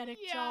prosthetic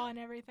Yeah. jaw and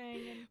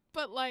everything. And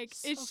but like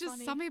So it's just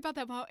funny. something about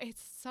that moment.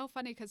 It's so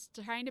funny because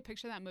trying to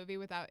picture that movie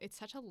without it's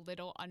such a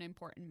little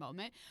unimportant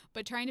moment,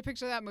 but trying to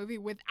picture that movie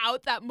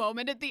without that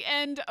moment at the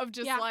end of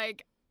just Yeah.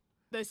 like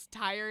this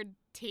tired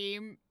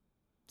team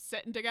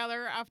sitting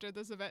together after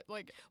this event,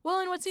 like well,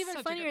 and what's Such even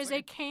a funnier good is they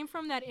scene. came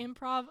from that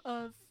improv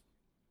of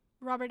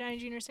Robert Downey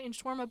Jr. saying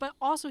shawarma, but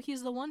also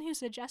he's the one who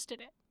suggested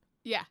it.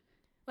 yeah.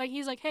 Like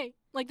he's like, hey,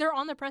 like they're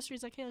on the press tour.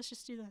 He's like, hey, let's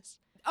just do this.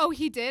 Oh,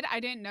 he did. I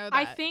didn't know that.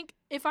 I think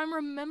if I'm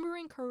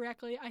remembering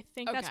correctly, I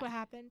think that's Okay. what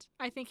happened.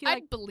 I think he I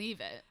like, believe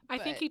it. I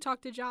think but- he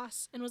talked to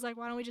Joss and was like,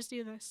 why don't we just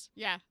do this?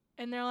 yeah,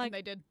 And they're and like,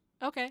 they did,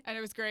 okay. and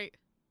it was great.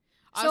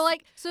 So Also-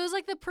 it was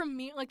like the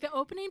premiere, like the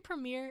opening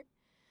premiere,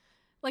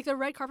 like the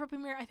red carpet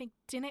premiere. I think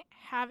didn't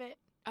have it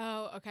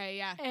oh, okay,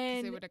 yeah, because they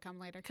And- would have come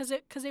later.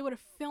 because they would have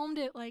filmed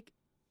it like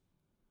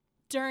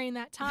during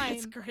that time.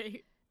 That's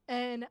great.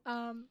 And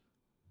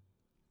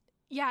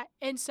yeah,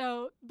 and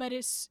so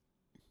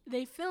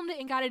they filmed it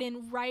and got it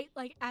in right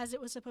like as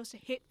it was supposed to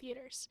hit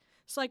theaters.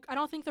 So like I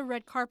don't think the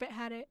red carpet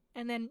had it,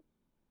 and then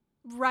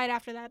right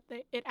after that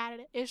it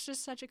added it. It's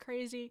just such a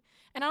crazy,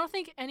 and I don't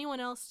think anyone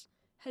else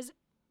has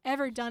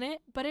ever done it,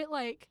 but it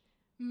like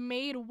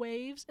made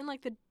waves in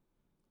like the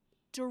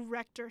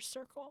director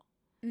circle.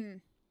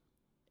 Mm.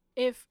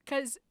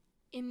 Because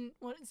in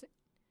what is it?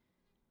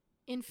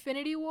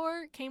 Infinity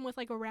War came with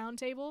like a round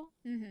table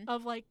Mm-hmm.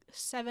 of like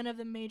 7 of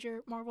the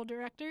major Marvel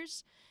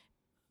directors,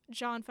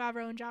 Jon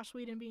Favreau and Joss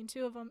Whedon being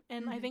 2 of them,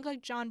 and I Mhm. think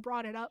like John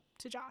brought it up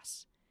to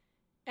Joss,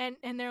 and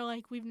they're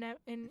like we've never,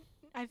 and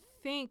I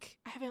think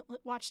I haven't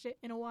watched it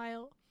in a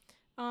while,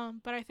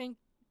 but I think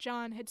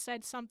John had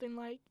said something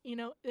like, you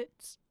know,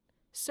 it's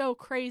so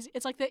crazy,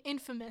 it's like the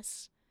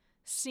infamous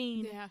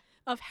scene Yeah,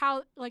 of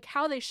how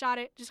they shot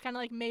it just kind of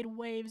like made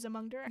waves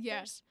among directors.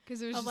 yeah,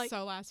 because it was Of, just like,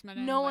 so last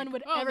minute. No and, one like,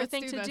 would oh, ever let's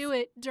think to this. do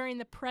it during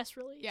the press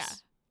release. Yeah.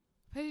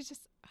 But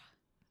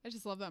I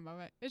just love that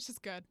moment. It's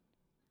just good.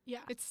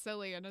 Yeah. It's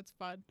silly and it's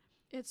fun.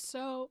 It's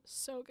so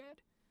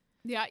good.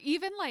 Yeah,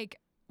 even like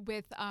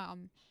with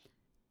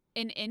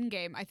in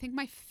Endgame, I think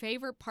my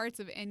favorite parts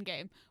of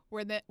Endgame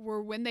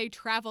were when they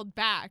traveled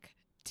back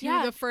to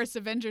Yeah. the first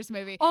Avengers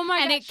movie. Oh my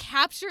and gosh. it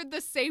captured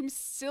the same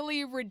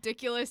silly,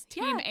 ridiculous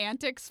team Yeah.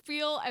 antics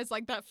feel as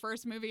like that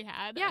first movie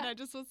had. Yeah. And I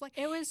just was like,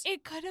 It was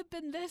it could have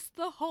been this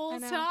the whole I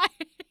know.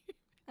 time.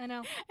 I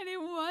know. And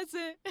it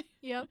wasn't.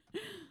 Yep.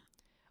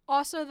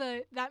 Also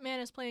that man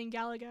is playing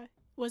Galaga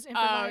was Oh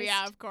improvised.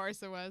 yeah, of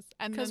course it was.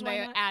 And then 'Cause why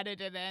they not?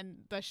 added it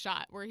in the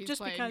shot where he's Just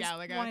playing because,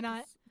 Galaga. why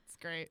not? It's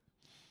great.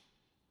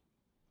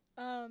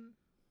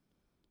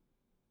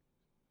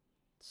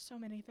 So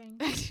many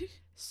things.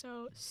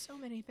 so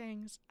many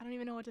things. I don't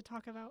even know what to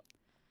talk about.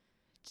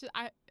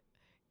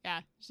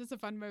 Yeah, it's just a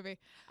fun movie.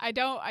 I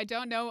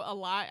don't know a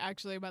lot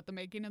actually about the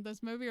making of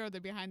this movie or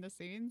the behind the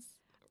scenes.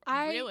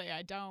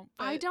 I don't.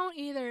 I don't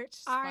either.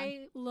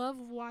 I fun. love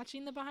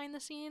watching the behind the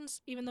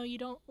scenes, even though you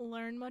don't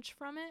learn much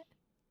from it.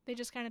 They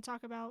just kind of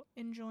talk about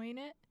enjoying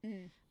it.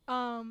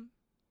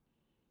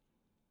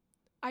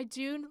 I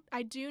do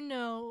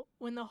know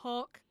when the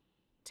Hulk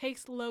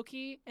takes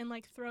Loki and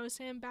like throws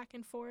him back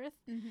and forth,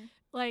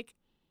 like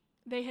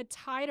they had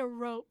tied a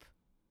rope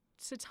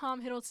to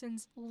Tom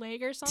Hiddleston's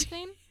leg or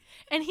something.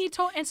 And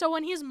so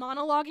when he's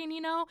monologuing,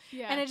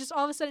 and it just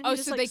all of a sudden he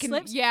just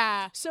slips.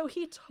 Yeah. So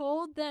he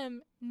told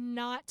them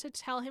not to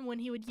tell him when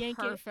he would yank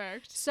it.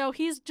 Perfect. So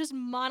he's just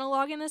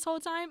monologuing this whole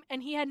time,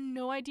 and he had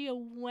no idea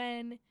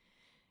when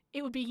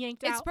it would be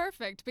yanked out. It's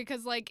perfect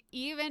because like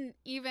even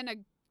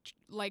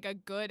a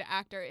good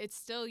actor, it's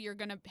still you're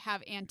gonna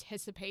have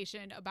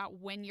anticipation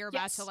about when you're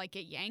about to like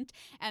get yanked,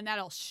 and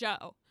that'll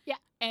show. Yeah.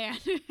 And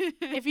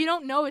if you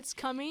don't know it's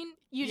coming,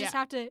 you just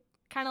have to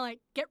kind of like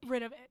get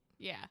rid of it.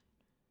 Yeah.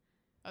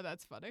 Oh,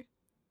 that's funny.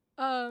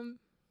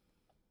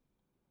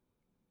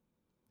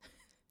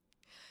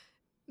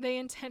 They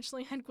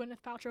intentionally had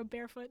Gwyneth Paltrow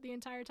barefoot the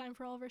entire time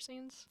for all of her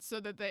scenes. So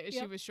that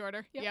she was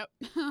shorter? Yep.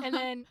 And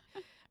then...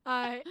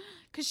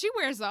 Because she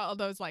wears all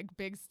those, like,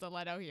 big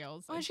stiletto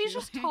heels. Well, she's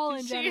just tall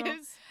in general. She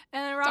is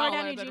and then Robert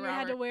Downey Jr.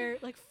 had to wear,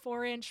 like,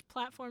 4-inch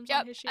platforms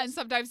on his shoes. And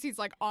sometimes he's,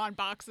 like, on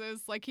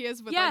boxes, like he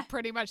is with, like,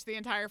 pretty much the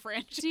entire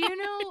franchise. Do you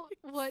know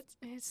what...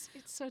 It's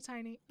so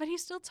tiny. But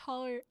he's still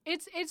taller.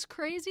 It's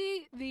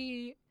crazy,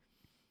 the...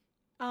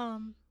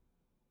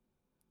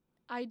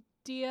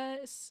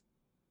 ideas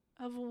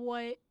of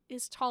what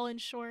is tall and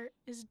short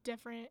is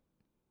different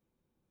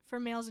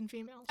for males and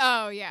females.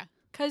 Oh, yeah.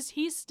 Because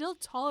he's still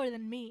taller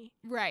than me.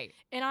 Right.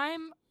 And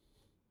I'm,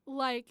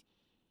 like,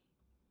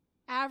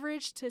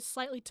 average to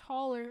slightly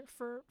taller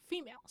for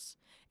females.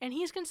 And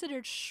he's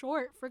considered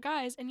short for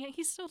guys, and yet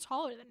he's still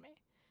taller than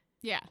me.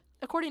 Yeah.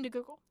 According to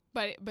Google.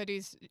 But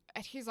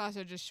he's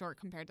also just short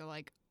compared to,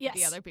 like,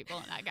 the other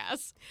people, I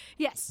guess.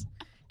 Yes.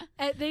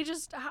 They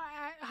just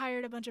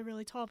hired a bunch of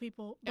really tall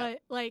people. But,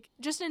 like,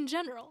 just in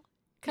general.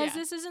 Because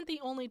this isn't the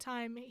only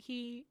time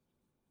he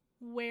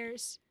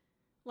wears,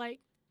 like...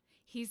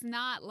 He's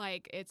not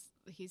like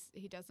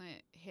he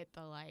doesn't hit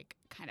the like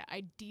kind of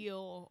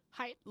ideal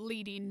height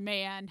leading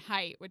man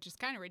height, which is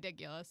kind of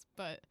ridiculous,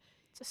 but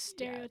it's a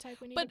stereotype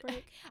we need to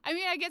break. I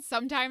mean, I guess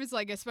sometimes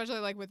like especially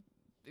like with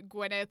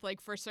Gwyneth,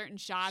 like for certain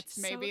shots,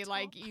 she's maybe so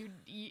like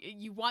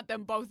you want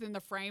them both in the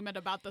frame at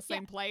about the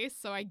same place,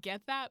 so I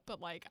get that, but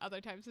like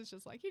other times it's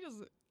just like you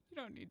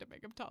don't need to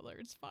make him taller,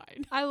 it's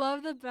fine. I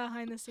love the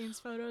behind the scenes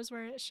photos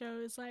where it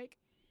shows like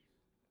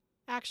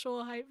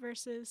actual height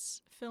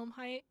versus film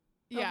height.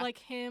 Of, like,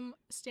 him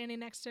standing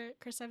next to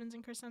Chris Evans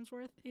and Chris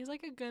Hemsworth. He's,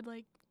 like, a good,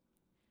 like,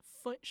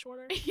 foot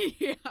shorter.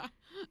 Yeah.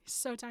 He's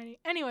so tiny.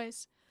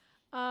 Anyways.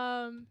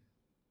 I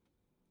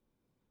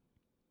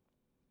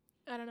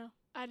don't know.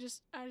 I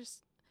just...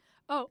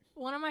 Oh,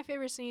 one of my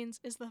favorite scenes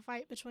is the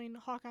fight between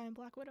Hawkeye and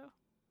Black Widow.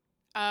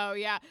 Oh,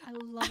 yeah. I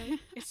love it.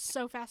 It's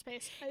so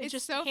fast-paced. It's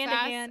just so hand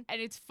fast, to hand.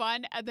 and it's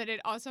fun, and then it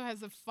also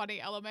has a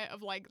funny element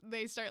of, like,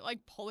 they start,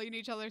 like, pulling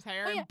each other's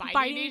hair and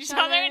biting each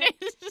other, and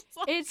it's just,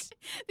 like,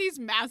 these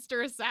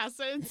master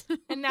assassins.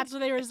 And that's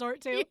what they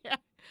resort to. Yeah.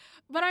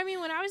 But, I mean,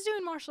 when I was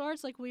doing martial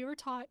arts, like, we were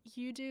taught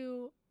you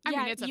do... I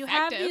mean, it's you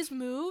effective. have these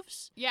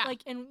moves, yeah,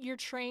 like, and you're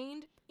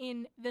trained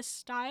in this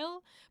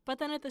style, but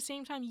then at the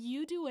same time,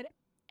 you do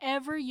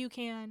whatever you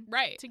can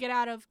to get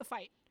out of a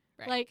fight.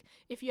 Right. Like,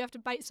 if you have to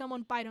bite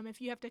someone, bite them.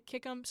 If you have to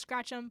kick them,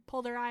 scratch them,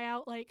 pull their eye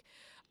out, like,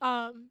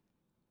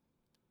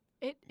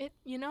 it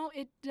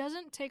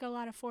doesn't take a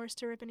lot of force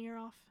to rip an ear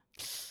off.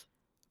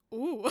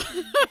 Ooh.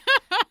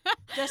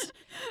 just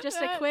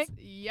a quick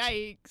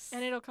yikes.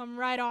 And it'll come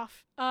right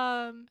off.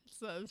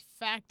 It's a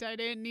fact I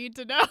didn't need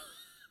to know.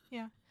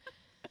 Yeah.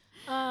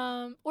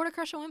 Or to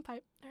crush a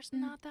windpipe. There's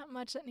not that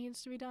much that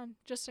needs to be done.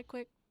 Just a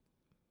quick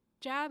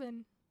jab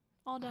and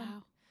all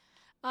done.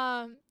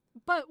 Wow.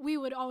 But we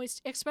would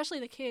always, especially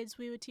the kids,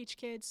 we would teach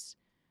kids.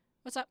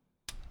 What's up?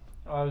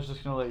 Oh, I was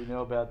just going to let you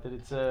know about that.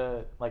 It's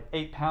like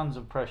 8 pounds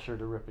of pressure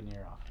to rip an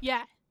ear off.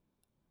 Yeah.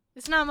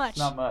 It's not much. It's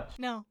not much.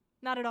 No,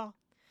 not at all.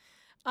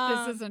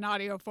 This is an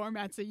audio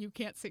format, so you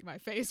can't see my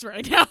face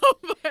right now.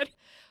 But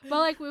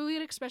like, we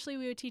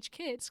would teach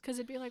kids, because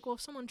it'd be like, well,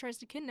 if someone tries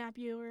to kidnap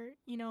you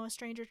or, a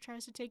stranger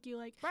tries to take you,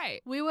 like,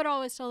 we would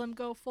always tell them,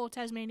 go full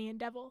Tasmanian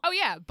devil. Oh,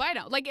 yeah, bite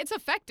them. Like, it's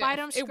effective. Bite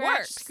them, scratch, it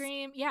works.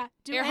 Scream. Yeah,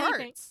 do it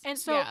anything. Hurts. And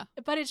so,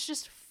 but it's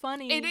just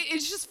funny.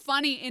 It's just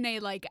funny in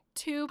a, like,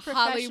 two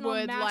professional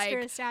Hollywood, master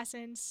like,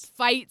 assassins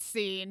fight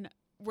scene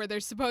where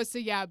they're supposed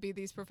to, be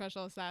these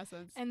professional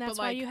assassins. And that's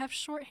why you have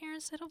short hair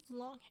instead of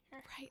long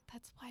hair. Right.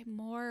 That's why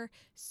more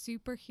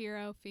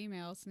superhero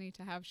females need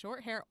to have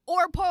short hair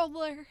or pull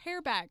their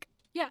hair back.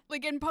 Yeah.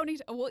 Like in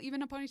ponytail. Well,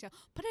 even a ponytail.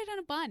 Put it in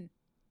a bun.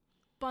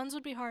 Buns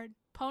would be hard.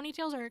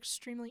 Ponytails are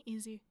extremely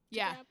easy to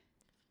grab.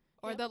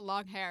 Or the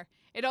long hair.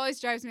 It always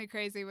drives me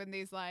crazy when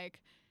these, like,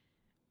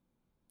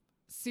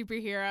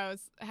 superheroes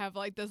have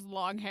like this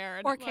long hair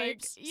and Or like,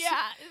 capes.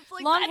 yeah, it's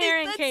like Long that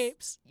hair is- and that's-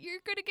 capes. You're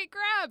gonna get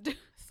grabbed.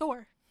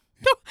 Thor.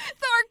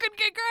 Thor could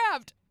get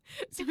grabbed.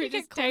 So If we you get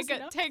just close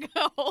take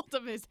enough. a hold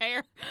of his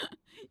hair,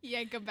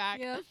 yank him back.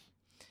 Yeah.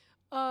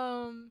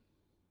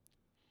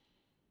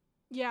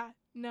 Yeah.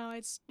 No,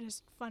 it's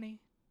just funny.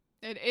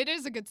 It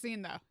is a good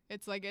scene though.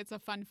 It's like it's a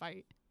fun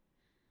fight.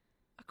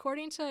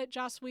 According to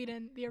Joss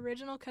Whedon, the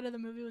original cut of the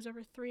movie was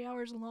over 3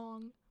 hours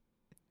long.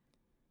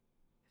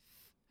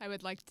 I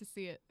would like to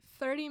see it.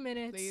 30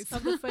 minutes Please.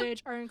 of the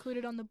footage are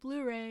included on the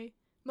Blu-ray.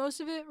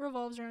 Most of it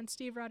revolves around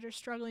Steve Rogers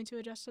struggling to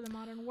adjust to the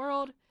modern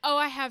world. Oh,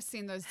 I have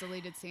seen those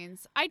deleted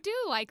scenes. I do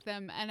like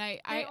them, and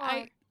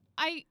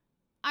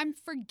I'm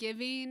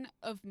forgiving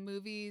of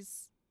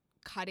movies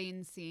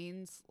cutting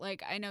scenes.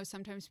 Like, I know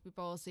sometimes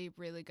people will see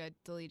really good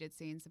deleted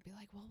scenes and be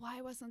like, well,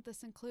 why wasn't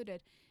this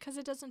included? Because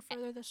it doesn't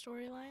further the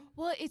storyline.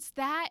 Well, it's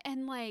that,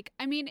 and like,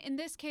 I mean, in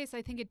this case,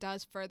 I think it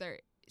does further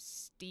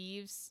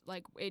Steve's,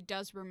 like, it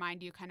does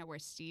remind you kind of where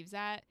Steve's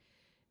at.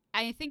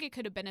 I think it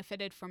could have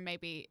benefited from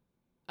maybe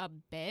a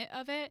bit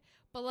of it,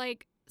 but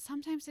like,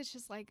 sometimes it's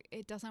just like,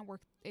 it doesn't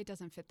work, it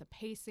doesn't fit the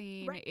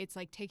pacing. Right. It's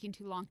like taking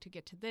too long to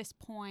get to this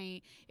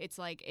point. It's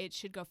like, it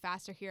should go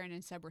faster here, and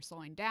instead we're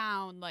slowing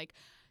down. Like,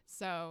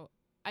 so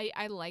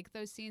I like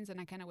those scenes, and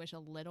I kind of wish a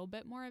little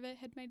bit more of it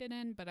had made it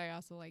in, but I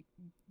also like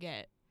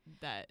get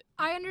that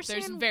I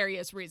understand. there's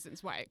various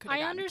reasons why it could have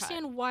I gotten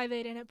understand cut. why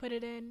they didn't put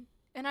it in.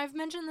 And I've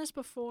mentioned this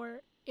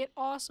before. It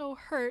also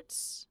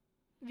hurts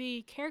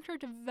the character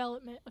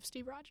development of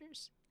Steve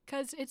Rogers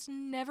because it's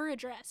never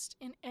addressed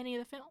in any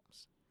of the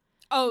films.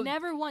 Oh,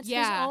 Never once.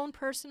 yeah. His own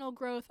personal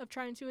growth of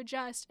trying to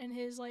adjust and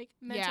his like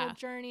mental Yeah.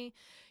 journey.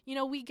 You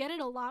know, we get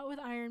it a lot with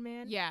Iron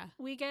Man. yeah,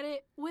 We get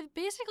it with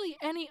basically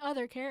any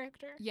other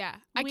character. yeah.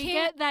 We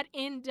get that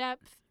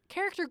in-depth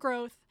character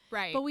growth,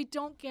 right. but we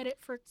don't get it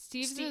for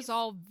Steve's Steve. is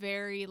all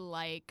very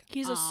like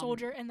He's a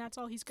soldier, and that's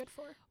all he's good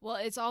for. Well,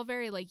 it's all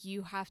very like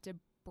you have to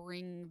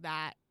bring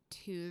that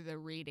to the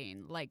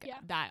reading, like Yeah.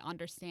 that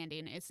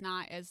understanding. It's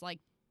not as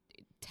like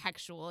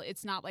textual.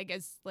 It's not like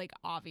as like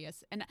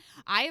obvious. And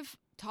I've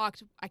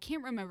talked, I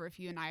can't remember if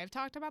you and I have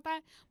talked about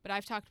that, but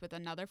I've talked with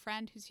another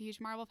friend who's a huge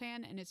Marvel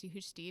fan and is a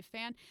huge Steve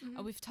fan. Mhm.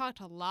 And we've talked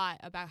a lot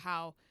about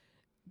how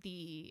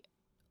the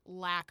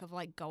lack of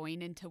like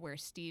going into where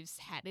Steve's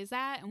head is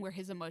at and where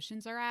his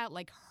emotions are at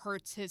like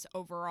hurts his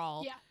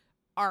overall Yeah.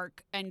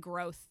 arc and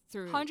growth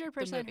through 100%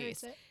 the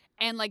movies. hurts it.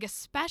 And like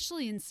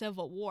especially in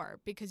Civil War,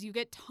 because you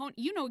get Tony,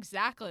 you know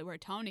exactly where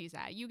Tony's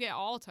at. You get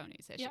all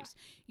Tony's issues. Yeah.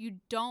 You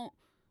don't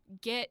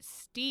get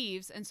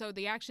Steve's, and so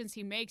the actions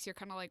he makes, you're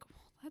kind of like,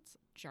 well, that's a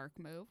jerk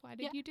move. Why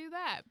did Yeah. you do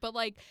that? But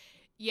like,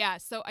 yeah.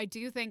 So I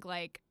do think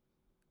like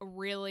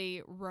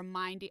really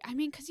reminding. I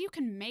mean, because you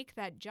can make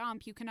that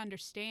jump, you can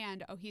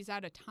understand. Oh, he's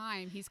out of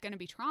time. He's going to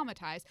be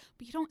traumatized,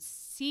 but you don't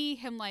see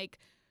him like.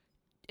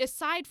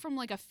 Aside from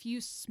like a few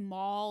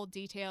small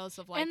details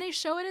of like, And they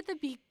show it at the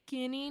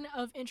beginning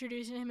of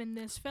introducing him in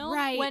this film.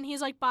 Right. When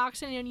he's like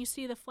boxing and you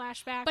see the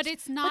flashbacks. but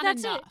it's not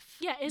that's enough.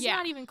 It. Yeah, it's Yeah.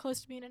 not even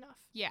close to being enough.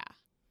 Yeah.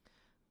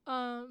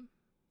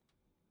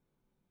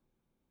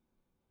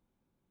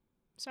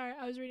 Sorry,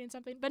 I was reading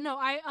something. But no,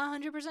 I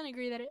 100%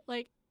 agree that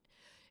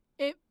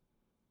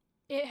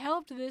it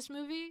helped this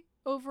movie.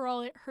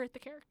 Overall, it hurt the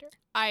character.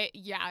 I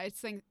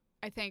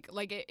think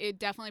like it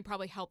definitely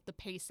probably helped the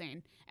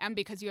pacing, and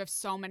because you have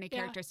so many Yeah.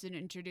 characters to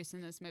introduce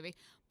in this movie.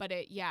 But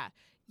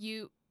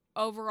you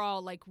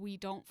overall like we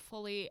don't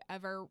fully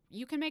ever.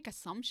 You can make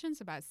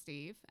assumptions about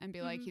Steve and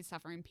be like Mhm. he's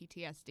suffering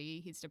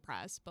PTSD, he's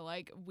depressed, but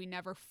like we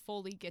never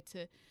fully get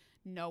to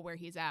know where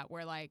he's at.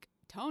 Where like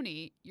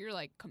Tony, you're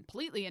like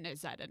completely in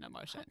his head and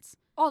emotions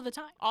All the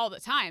time. all the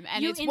time,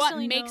 and You it's what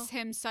instantly makes know.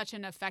 him such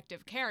an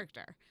effective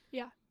character.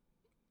 Yeah.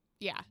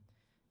 Yeah.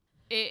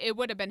 It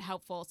would have been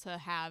helpful to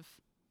have.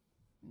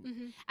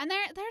 Mm-hmm. And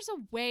there's a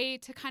way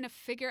to kind of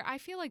figure. I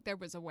feel like there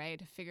was a way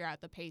to figure out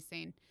the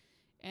pacing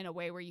in a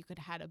way where you could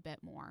have had a bit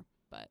more.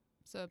 But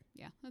so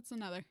yeah, that's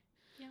another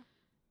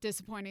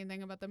disappointing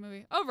thing about the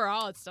movie.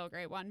 Overall, it's still a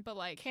great one. But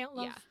like, Can't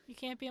love. You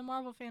can't be a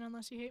Marvel fan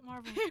unless you hate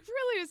Marvel. it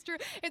really is true.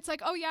 It's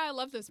like, oh yeah, I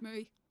love this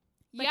movie.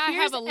 Like, Yeah, I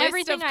here's have a list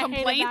everything of I hate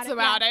complaints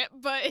about about it,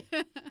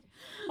 but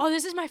Oh,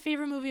 this is my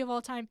favorite movie of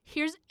all time.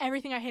 Here's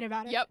everything I hate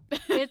about it. yep.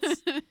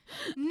 It's-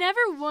 Never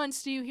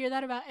once do you hear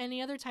that about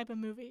any other type of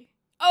movie.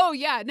 Oh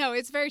yeah, no,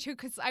 it's very true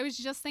because I was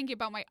just thinking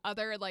about my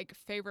other like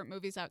favorite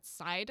movies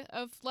outside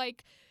of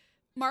like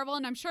Marvel,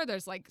 and I'm sure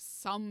there's like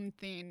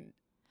something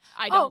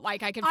I don't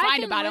like I can I find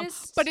can about them,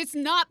 list- but it's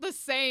not the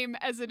same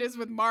as it is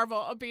with Marvel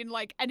of being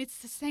like, and it's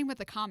the same with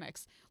the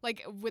comics.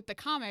 Like with the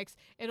comics,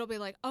 it'll be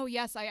like, oh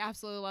yes, I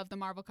absolutely love the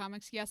Marvel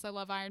comics. Yes, I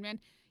love Iron Man.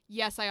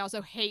 Yes, I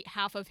also hate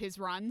half of his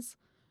runs.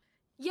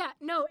 Yeah,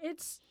 no,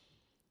 it's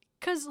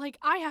because like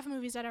I have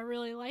movies that I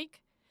really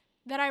like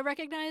that I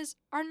recognize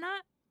are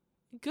not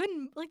good.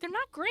 Like they're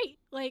not great.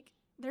 Like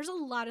there's a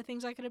lot of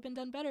things that could have been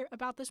done better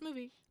about this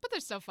movie, But they're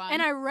still fun.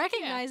 and I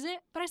recognize it,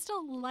 but I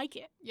still like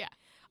it. Yeah.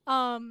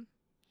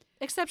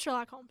 Except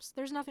Sherlock Holmes.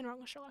 There's nothing wrong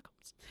with Sherlock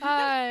Holmes.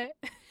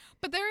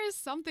 But there is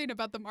something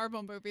about the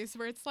Marvel movies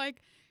where it's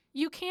like,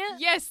 You can't.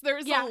 Yes,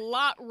 there's Yeah. a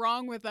lot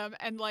wrong with them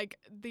and like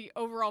the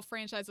overall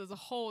franchise as a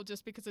whole,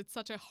 just because it's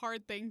such a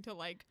hard thing to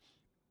like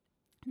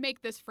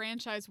make this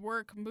franchise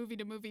work, movie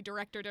to movie,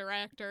 director to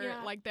director.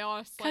 Yeah. Like they all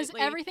Because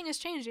slightly. everything is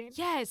changing.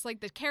 Yes, like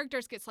the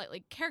characters get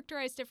slightly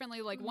characterized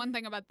differently. Like one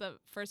thing about the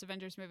first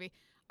Avengers movie,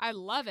 I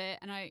love it,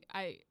 and I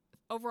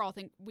overall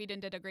think Whedon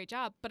did a great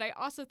job, but I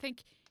also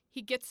think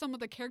he gets some of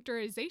the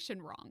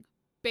characterization wrong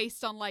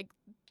based on like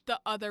the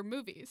other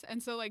movies.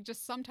 And so like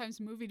just sometimes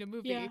movie to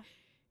movie, Yeah.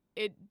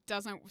 it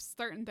doesn't,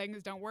 certain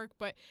things don't work.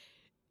 But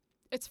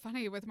it's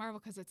funny with Marvel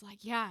because it's like,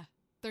 yeah,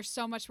 there's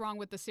so much wrong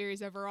with the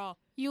series overall.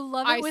 You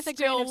love it I with a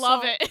still grain of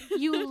love salt. it.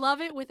 You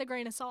love it with a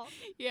grain of salt.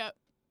 Yeah.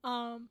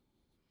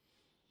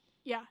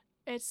 Yeah,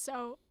 it's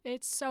so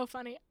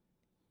funny.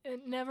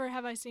 Never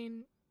have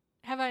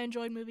I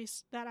enjoyed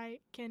movies that I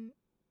can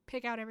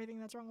pick out everything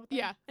that's wrong with them.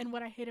 Yeah. And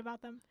what I hate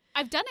about them.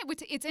 I've done it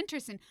with, it's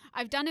interesting.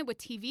 I've done it with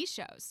TV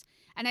shows.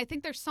 And I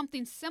think there's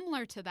something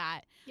similar to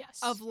that Yes.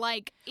 of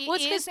like, it Well,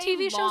 it's because is a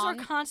TV shows are long-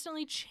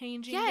 constantly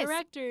changing Yes,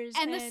 directors.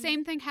 And the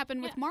same thing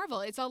happened with yeah.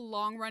 Marvel. It's a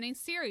long-running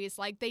series.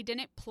 Like, they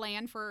didn't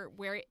plan for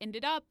where it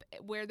ended up,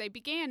 where they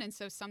began, and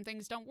so some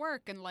things don't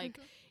work, and, like,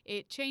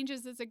 it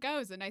changes as it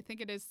goes. And I think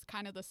it is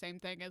kind of the same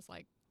thing as,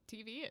 like,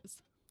 TV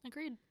is.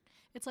 Agreed.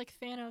 It's like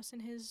Thanos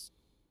and his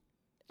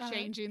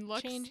Changing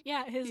looks. his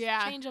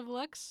change of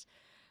looks.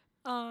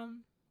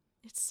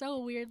 It's so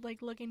weird,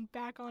 like, looking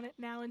back on it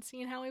now and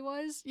seeing how he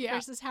was Yeah.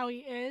 versus how he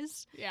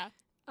is. Yeah.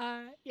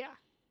 Yeah.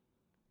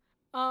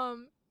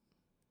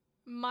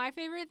 My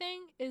favorite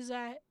thing is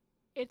that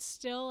it's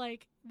still,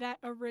 like, that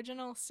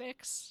original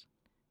 6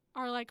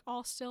 are, like,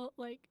 all still,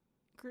 like,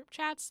 group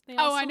chats. They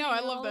all Oh, I still know. hang I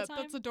out love all that. the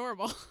That's time.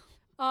 adorable.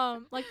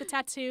 Like the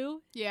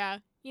tattoo. Yeah.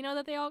 You know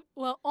that they all,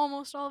 well,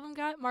 almost all of them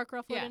got. Mark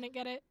Ruffalo Yeah. didn't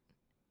get it.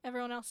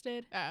 Everyone else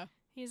did. Oh.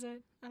 He's I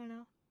don't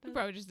know. He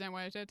probably just didn't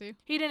want a tattoo.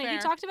 He didn't. He Fair.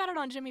 talked about it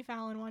on Jimmy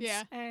Fallon once.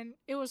 Yeah. And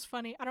it was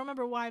funny. I don't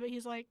remember why, but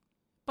he's like,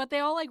 but they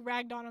all, like,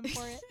 ragged on him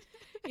for it.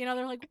 You know,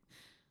 they're like,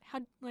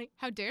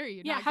 How dare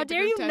you? yeah, not how get the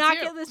dare group you not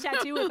tattoo? get this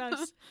tattoo with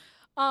us?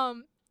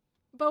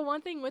 But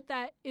one thing with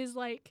that is,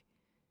 like,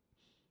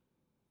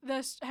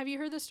 have you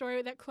heard the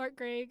story that Clark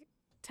Gregg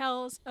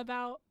tells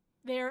about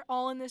they're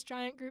all in this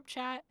giant group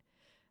chat,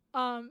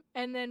 and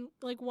then,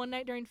 like, one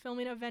night during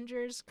filming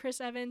Avengers,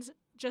 Chris Evans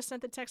just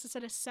sent the text that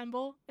said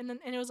assemble, and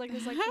it was like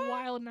this, like,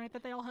 wild night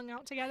that they all hung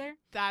out together.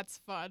 That's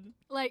fun.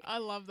 Like, I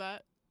love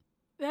that.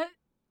 that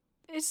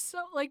is so,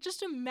 like,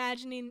 just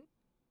imagining,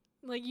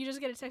 like, you just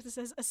get a text that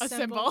says A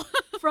assemble symbol.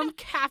 from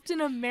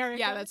Captain America.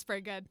 Yeah, that's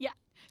pretty good. Yeah.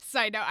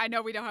 Side note, I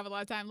know we don't have a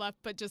lot of time left,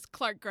 but just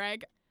Clark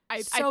Gregg.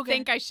 I So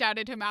think good. I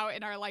shouted him out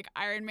in our, like,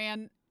 Iron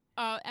Man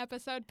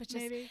episode, but just,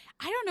 Maybe.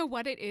 I don't know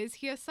what it is.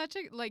 He has such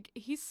a, like,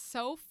 he's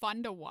so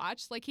fun to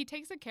watch. Like, he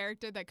takes a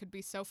character that could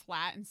be so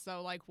flat and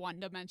so, like,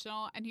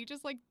 one-dimensional, and he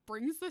just, like,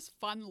 brings this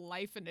fun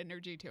life and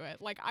energy to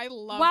it. Like, I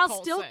love While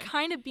Coulson. still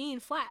kind of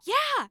being flat.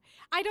 Yeah,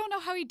 I don't know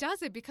how he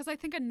does it because I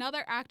think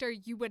another actor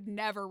you would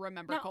never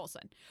remember No.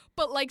 Coulson,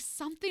 but like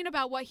something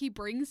about what he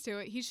brings to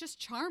it, he's just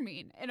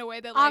charming in a way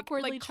that like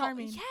Awkwardly like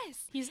charming. Yes,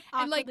 He's and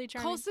awkwardly like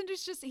charming. Coulson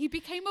is just he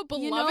became a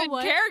You know beloved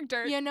what?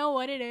 character. You know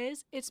what it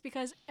is? It's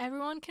because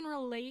everyone can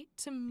relate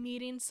to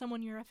meeting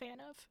someone you're a fan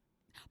of.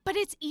 But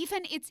it's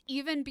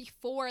even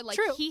before like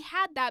True. he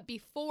had that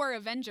before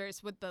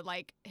Avengers with the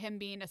like him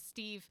being a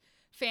Steve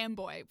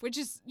fanboy, which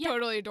is Yeah.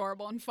 totally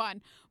adorable and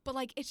fun. But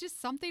like it's just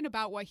something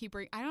about what he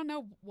brings. I don't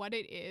know what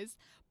it is,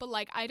 but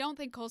like I don't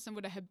think Coulson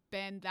would have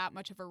been that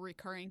much of a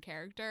recurring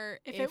character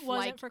If it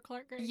wasn't like, for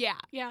Clark Gregg. yeah,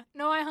 Yeah.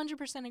 No, I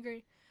 100%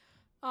 agree.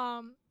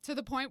 to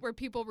the point where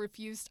people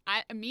refused,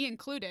 me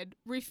included,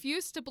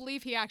 refused to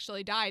believe he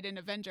actually died in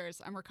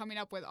Avengers, and we're coming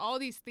up with all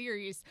these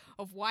theories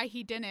of why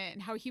he didn't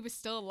and how he was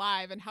still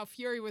alive and how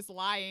Fury was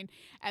lying,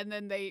 and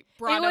then they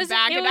brought him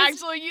back and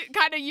actually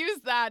kind of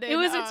used that. It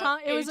was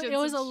Agents it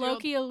was a of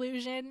Loki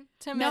illusion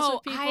to mess No,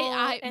 with people.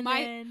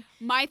 I-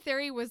 My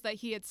theory was that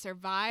he had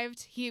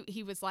survived.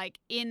 He was like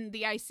in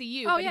the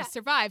ICU, Oh, but yeah. he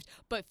survived.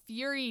 But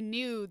Fury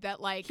knew that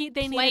like They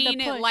needed the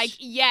playing it push. like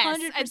yes,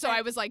 and so 100%.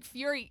 I was like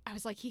Fury. I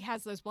was like he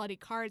has those bloody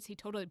cards. He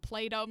totally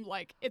played them.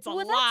 Like it's a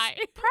Well, lie.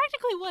 that's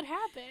practically what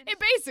happened. It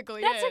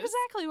basically That's is.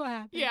 exactly what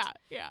happened. Yeah.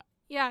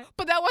 Yeah.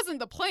 But that wasn't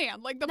the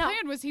plan. Like the No.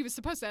 plan was he was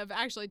supposed to have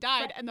actually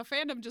died, Right. and the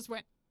fandom just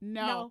went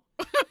no.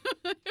 No.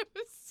 It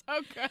was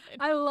so good.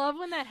 I love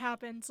when that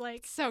happens.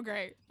 Like, So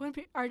great. when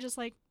people are just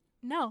like,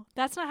 no,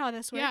 that's not how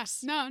this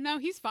works. Yeah. No,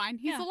 he's fine.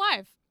 He's Yeah.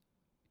 alive.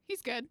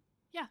 He's good.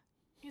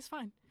 He's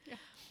fine. Yeah.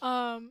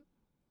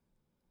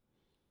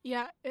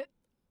 Yeah.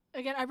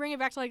 Again, I bring it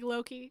back to, like,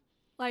 Loki.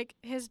 Like,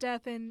 his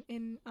death in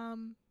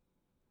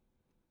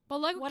But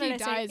What Loki did I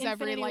say? dies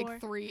every Infinity like War.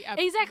 three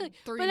Exactly.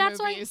 three But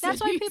that's movies, why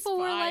and he's people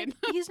were like,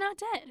 fine. he's not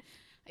dead.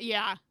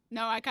 Yeah.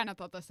 No, I kind of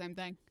thought the same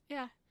thing.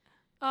 Yeah.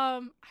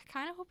 I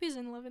kind of hope he's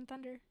in Love and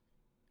Thunder.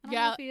 I don't know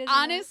Yeah. if he is or not.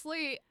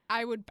 Honestly,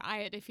 I would buy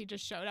it if he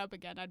just showed up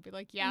again. I'd be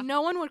like, yeah.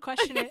 No one would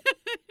question it.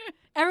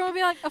 Everyone would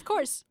be like, of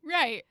course.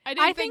 Right. I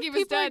didn't I think he was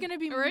people are dead going to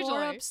be originally.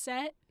 more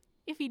upset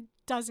if he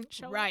doesn't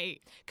show up.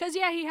 Right. Because,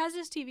 yeah, he has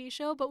this TV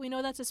show, but we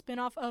know that's a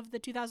spinoff of the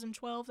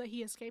 2012 that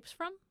he escapes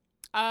from.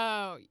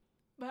 Oh,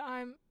 but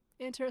I'm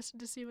interested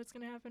to see what's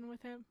gonna happen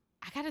with him.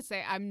 I gotta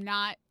say, I'm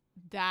not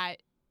that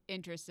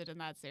interested in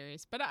that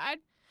series, but I'd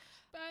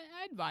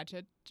watch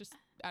it just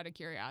out of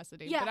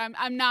curiosity. Yeah. But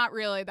I'm not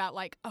really that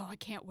like, oh, I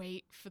can't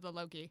wait for the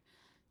Loki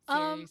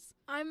series.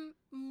 I'm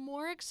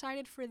more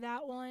excited for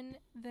that one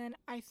than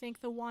I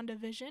think the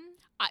WandaVision.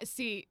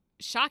 See,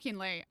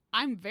 shockingly,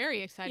 I'm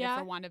very excited Yeah.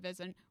 for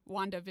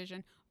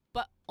WandaVision,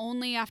 but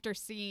only after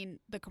seeing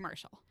the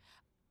commercial.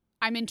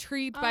 I'm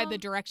intrigued by the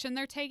direction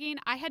they're taking.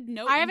 I had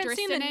no I haven't interest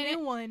seen in the it.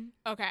 new one.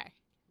 Okay.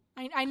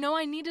 I know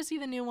I need to see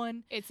the new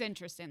one. It's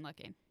interesting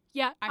looking.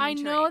 Yeah, I'm I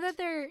know intrigued. that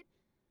they're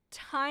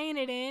tying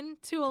it in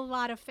to a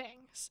lot of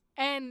things,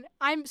 and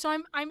I'm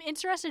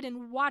interested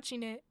in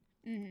watching it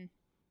Mm-hmm.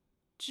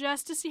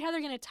 just to see how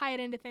they're gonna tie it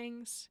into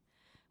things.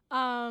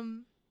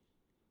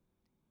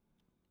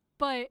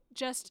 But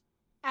just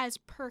as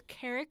per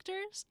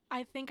characters,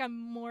 I think I'm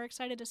more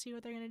excited to see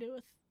what they're gonna do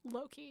with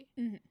Loki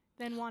Mhm.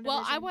 than WandaVision.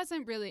 Well, I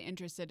wasn't really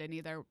interested in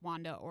either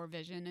Wanda or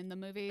Vision in the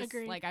movies.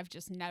 Agreed. Like, I've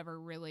just never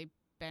really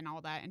been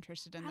all that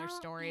interested in I their don't-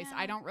 stories. yeah.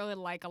 I don't really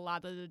like a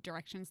lot of the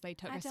directions they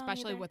took, I don't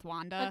especially either. with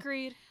Wanda.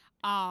 Agreed.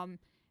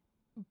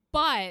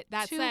 But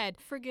that Too said,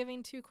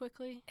 forgiving too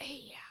quickly.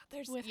 yeah,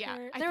 there's With yeah.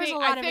 her. I There was think, a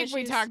lot I of think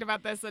we issues. talked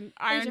about this in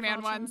Iron of Man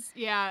Ultron. once.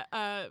 Yeah,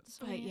 So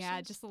but many yeah,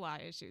 issues. just a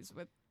lot of issues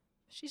with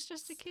She's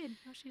just a kid.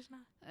 No, she's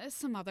not.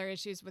 some other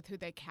issues with who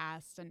they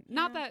cast, and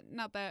not Yeah.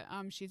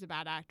 that she's a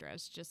bad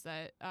actress, just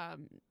that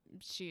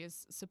she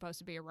is supposed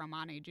to be a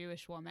Romani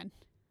Jewish woman,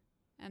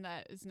 and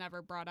that is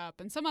never brought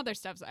up, and some other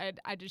stuff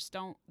I just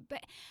don't.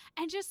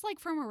 And just like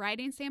from a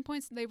writing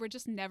standpoint, they were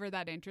just never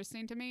that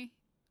interesting to me.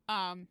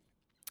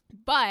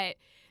 But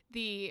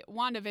the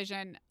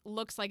WandaVision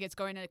looks like it's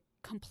going a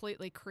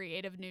completely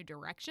creative new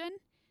direction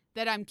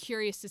that I'm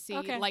curious to see,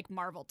 Okay. like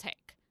Marvel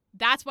take.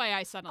 That's why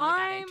I suddenly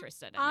got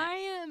interested in I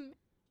it. am,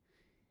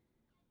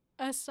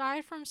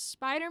 aside from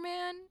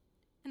Spider-Man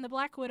and the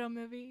Black Widow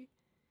movie,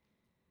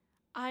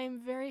 I am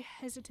very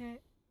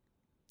hesitant.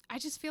 I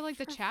just feel like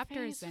the for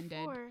chapter is Phase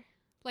ended. 4.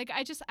 Like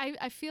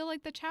I feel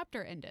like the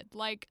chapter ended.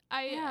 Like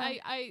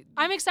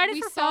I'm excited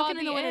we for saw Falcon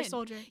and the Winter end.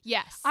 Soldier.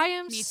 Yes, I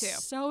am me too.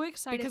 so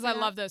excited Because for I that.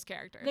 love those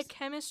characters. the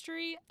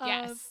chemistry of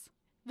yes,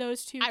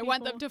 those two. I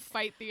want them people. to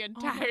fight the Oh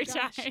my entire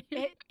gosh. time.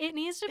 It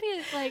needs to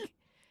be like,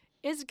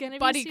 it's gonna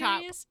Buddy be cop.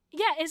 serious.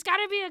 Yeah, it's got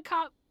to be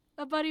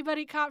a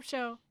buddy cop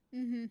show.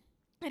 Mm-hmm.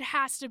 It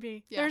has to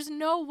be. Yeah. There's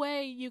no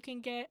way you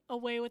can get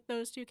away with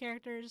those two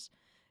characters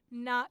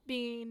not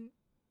being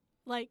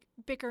like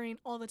bickering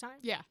all the time.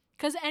 Yeah,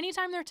 Because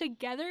anytime they're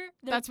together,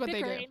 they're That's what they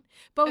do. bickering.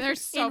 Both And they're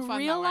so in fun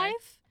real that way.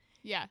 life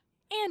yeah,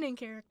 and in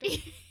character.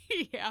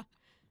 yeah,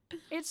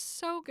 It's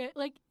so good.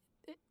 Like,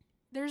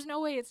 there's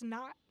no way it's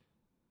not.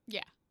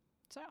 yeah.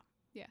 So.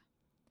 Yeah.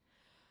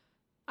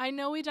 I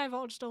know we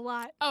divulged a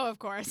lot, Oh, of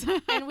course.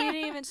 and we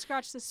didn't even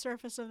scratch the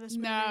surface of this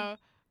movie. No.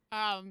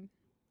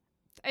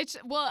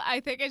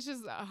 I think it's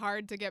just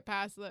hard to get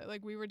past that.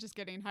 Like, we were just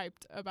getting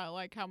hyped about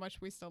like how much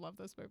we still love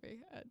this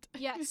movie. And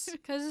Yes,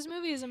 because this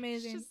movie is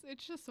amazing.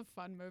 it's just a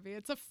fun movie.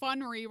 It's a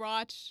fun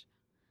rewatch.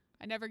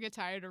 I never get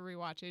tired of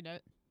rewatching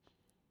it.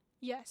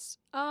 Yes.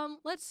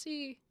 Let's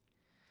see.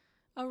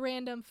 A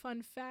random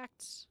fun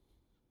fact.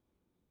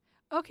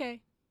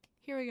 Okay,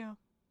 here we go.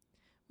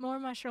 More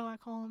of my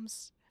Sherlock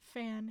Holmes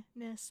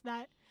fanness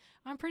that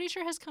I'm pretty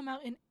sure has come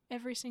out in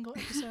every single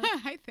episode.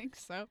 I think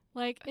so.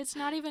 Like, it's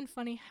not even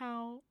funny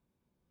how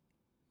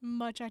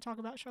much I talk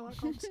about Sherlock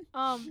Holmes.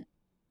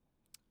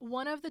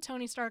 One of the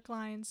Tony Stark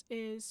lines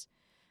is,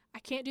 "I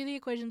can't do the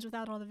equations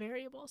without all the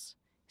variables,"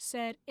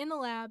 said in the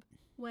lab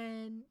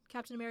when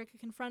Captain America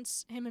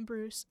confronts him and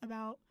Bruce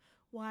about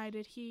why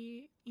did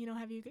he,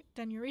 have you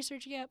done your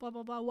research yet, blah,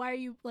 blah, blah. Why are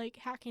you, like,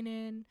 hacking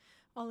in,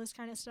 all this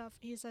kind of stuff.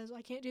 He says,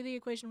 "I can't do the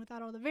equation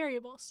without all the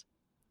variables."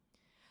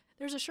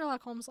 There's a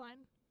Sherlock Holmes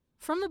line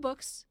from the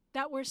books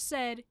that were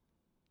said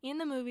in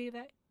the movie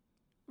that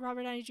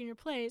Robert Downey Jr.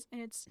 plays, and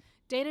it's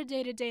data,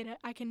 data, data.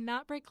 I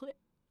cannot break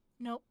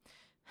nope.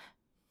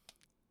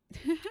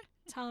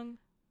 Tongue,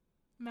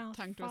 mouth,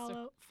 Tongue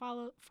twister.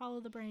 follow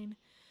the brain.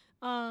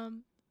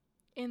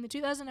 In the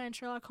 2009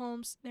 Sherlock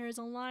Holmes, there is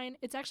a line.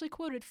 It's actually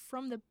quoted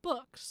from the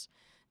books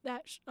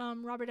that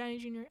Robert Downey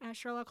Jr. as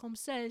Sherlock Holmes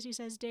says. He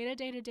says, "Data,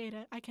 data,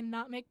 data. I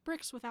cannot make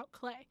bricks without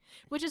clay,"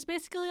 which is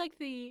basically like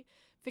the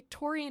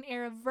Victorian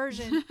era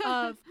version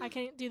of "I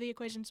can't do the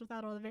equations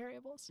without all the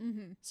variables."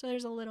 Mm-hmm. So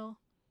there's a little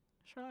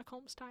Sherlock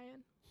Holmes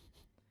tie-in.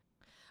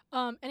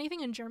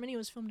 Anything in Germany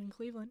was filmed in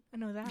Cleveland. I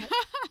know that.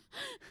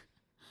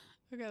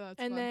 Okay, that's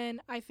And fun.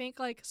 then I think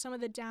like some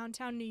of the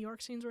downtown New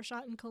York scenes were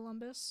shot in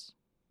Columbus.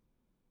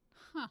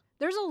 Huh.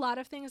 There's a lot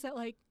of things that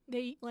like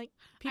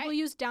people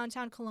use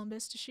downtown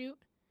Columbus to shoot.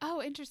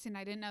 Oh, interesting.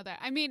 I didn't know that.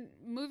 I mean,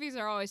 movies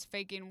are always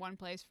faking one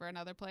place for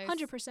another place.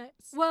 100%.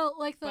 Well,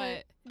 like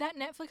But- that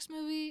Netflix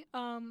movie,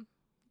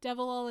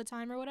 Devil All the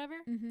Time or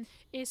whatever, Mm-hmm.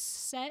 is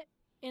set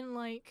in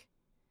like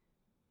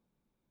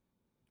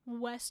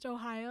West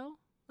Ohio,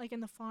 like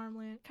in the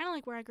farmland, kind of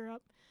like where I grew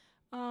up,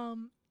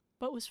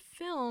 but was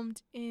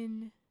filmed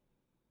in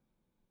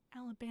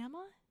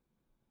Alabama,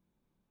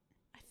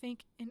 I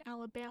think, in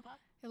Alabama.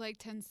 It like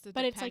tends to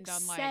But depend it's like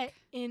on set like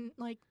in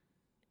like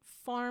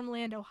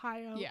farmland,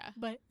 Ohio. Yeah.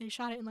 But they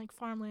shot it in like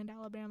farmland,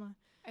 Alabama.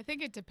 I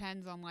think it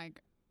depends on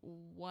like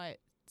what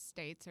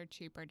states are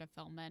cheaper to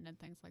film in and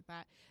things like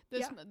that.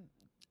 This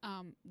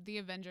the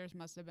Avengers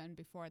must have been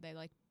before they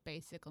like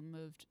basically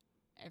moved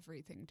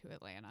everything to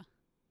Atlanta.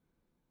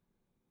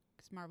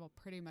 Cuz Marvel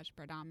pretty much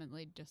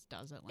predominantly just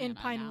does Atlanta In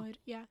now. Pinewood, at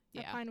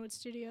Yeah. Pinewood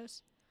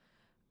Studios.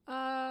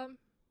 I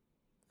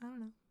don't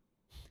know.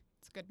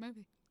 It's a good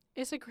movie.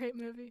 It's a great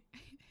movie.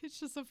 It's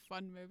just a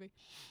fun movie.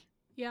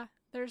 Yeah,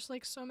 there's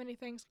like so many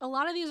things. A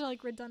lot of these are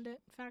like redundant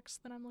facts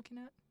that I'm looking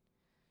at.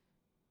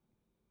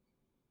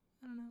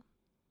 I don't know.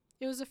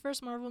 It was the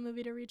first Marvel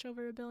movie to reach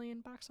over $1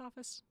 billion box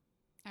office.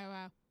 Oh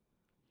wow.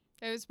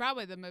 It was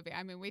probably the movie.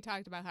 I mean, we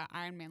talked about how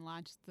Iron Man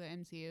launched the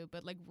MCU,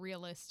 but like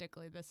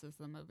realistically, this is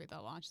the movie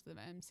that launched the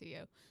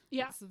MCU.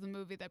 Yeah. This is the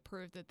movie that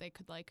proved that they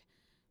could like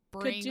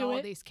Could bring do all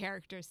it. these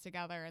characters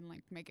together and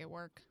like make it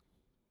work.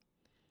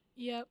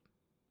 Yep.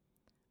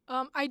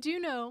 I do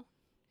know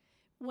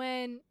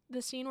when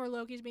the scene where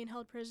Loki's being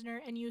held prisoner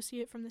and you see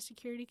it from the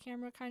security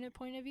camera kind of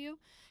point of view,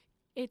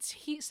 it's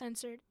heat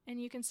censored and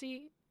you can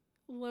see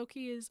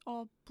Loki is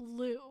all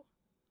blue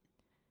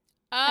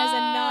as a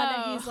nod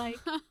that he's like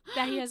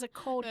that he has a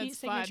cold heat That's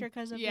fun. signature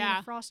because of being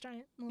Yeah. a frost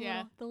giant.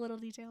 The little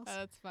details.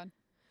 That's fun.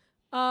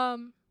 I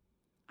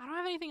don't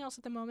have anything else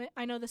at the moment.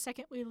 I know the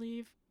second we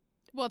leave,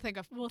 We'll think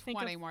of we'll think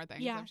 20 of more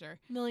things, yeah. I'm sure.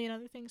 a million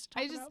other things to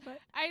talk I just- about. But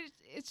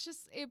It's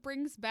just, it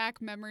brings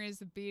back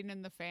memories of being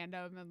in the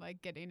fandom and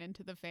like getting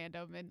into the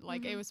fandom. And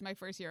like, it Mhm. was my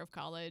first year of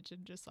college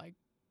and just like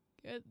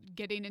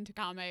getting into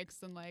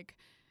comics and like,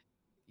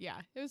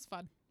 yeah, it was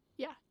fun.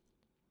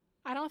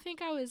 I don't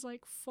think I was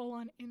like full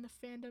on in the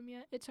fandom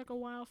yet. It took a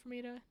while for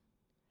me to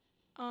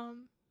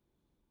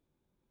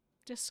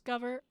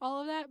discover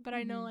all of that, but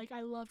I know Mhm. like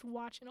I loved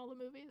watching all the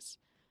movies.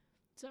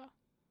 So,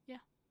 yeah.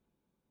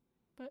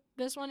 But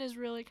this one is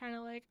really kind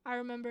of like I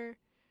remember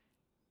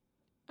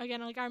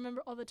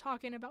all the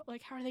talking about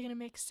like how are they going to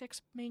make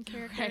 6 main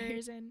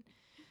characters and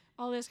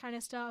all this kind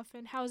of stuff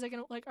and how is it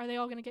going to like are they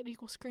all going to get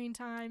equal screen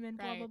time and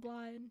blah blah Right.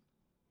 blah and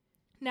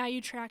now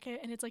you track it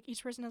and it's like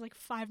each person has like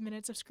 5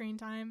 minutes of screen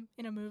time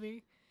in a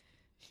movie.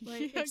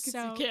 Like, Yeah, it's 'cause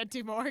so- you can't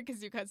do more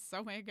because you got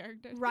so many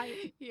characters.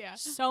 Right. Yeah.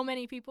 So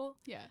many people,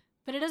 Yeah.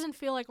 but it doesn't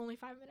feel like only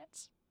 5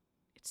 minutes.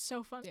 It's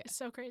so fun. Yeah. It's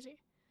so crazy.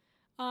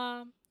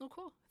 Well,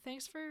 cool.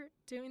 Thanks for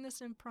doing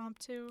this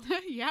impromptu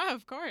Yeah,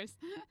 of course.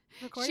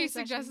 recording She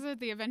session. suggested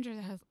the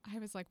Avengers. I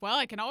was like, well,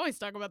 I can always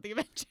talk about the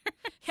Avengers.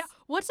 Yeah.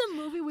 What's a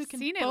movie we can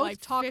Seen both it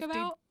like talk 50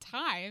 about?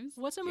 times.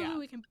 What's a movie Yeah.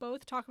 we can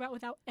both talk about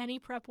without any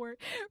prep work?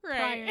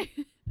 Right.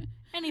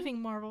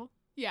 Anything Marvel.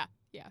 Yeah,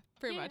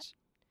 pretty Yeah. much.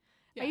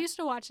 I Yeah. used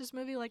to watch this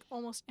movie like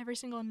almost every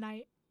single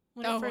night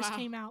when Oh, it first wow.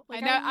 came out.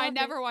 Like, I loved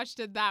never watched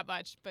it that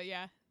much, but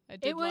yeah, I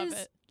did love was-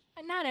 it.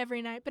 Not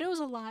every night, but it was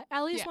a lot.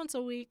 At least Yeah. once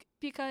a week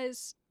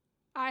because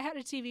I had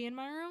a TV in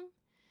my room,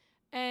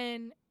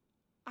 and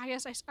I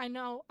guess I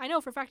know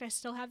for a fact I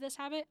still have this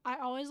habit. I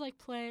always like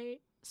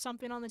play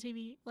something on the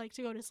TV like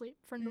to go to sleep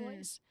for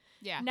noise.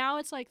 Yeah. Now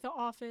it's like The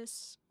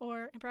Office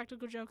or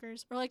Impractical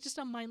Jokers or like just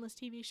a mindless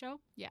TV show.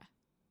 Yeah.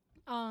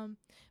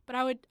 But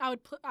I would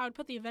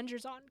put the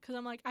Avengers on because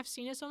I'm like I've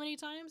seen it so many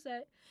times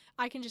that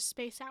I can just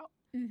space out.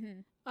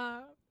 Mm-hmm.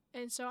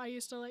 And so I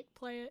used to like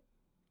play it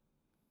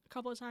a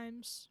couple of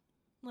times,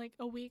 like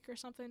a week or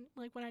something,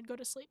 like when I'd go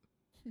to sleep.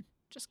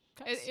 Just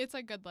 'cause. It's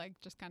a good like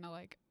just kind of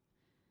like,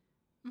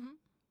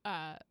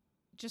 Mhm.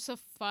 just a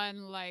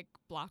fun like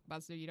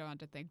blockbuster you don't have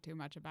to think too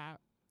much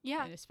about.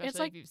 Yeah, And especially it's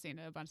like if you've seen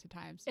it a bunch of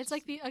times. it's just-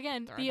 like the throw it on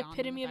in the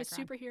epitome of a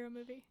background. superhero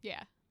movie,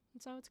 yeah.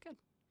 and so it's good.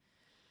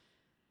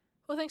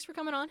 Well, thanks for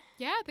coming on.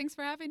 Yeah, thanks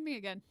for having me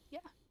again.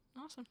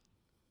 Awesome.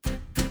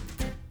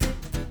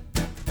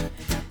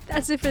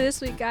 That's it for this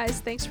week,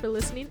 guys. Thanks for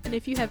listening. And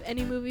if you have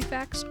any movie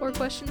facts or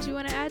questions you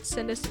want to add,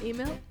 send us an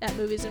email at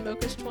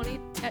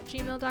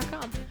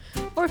moviesandmochas20@gmail.com.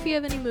 Or if you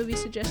have any movie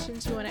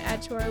suggestions you want to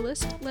add to our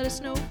list, let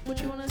us know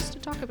what you want us to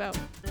talk about.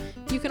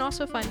 You can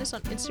also find us on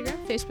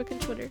Instagram, Facebook,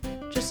 and Twitter.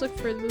 Just look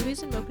for the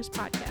Movies and Mochas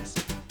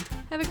podcast.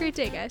 Have a great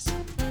day, guys.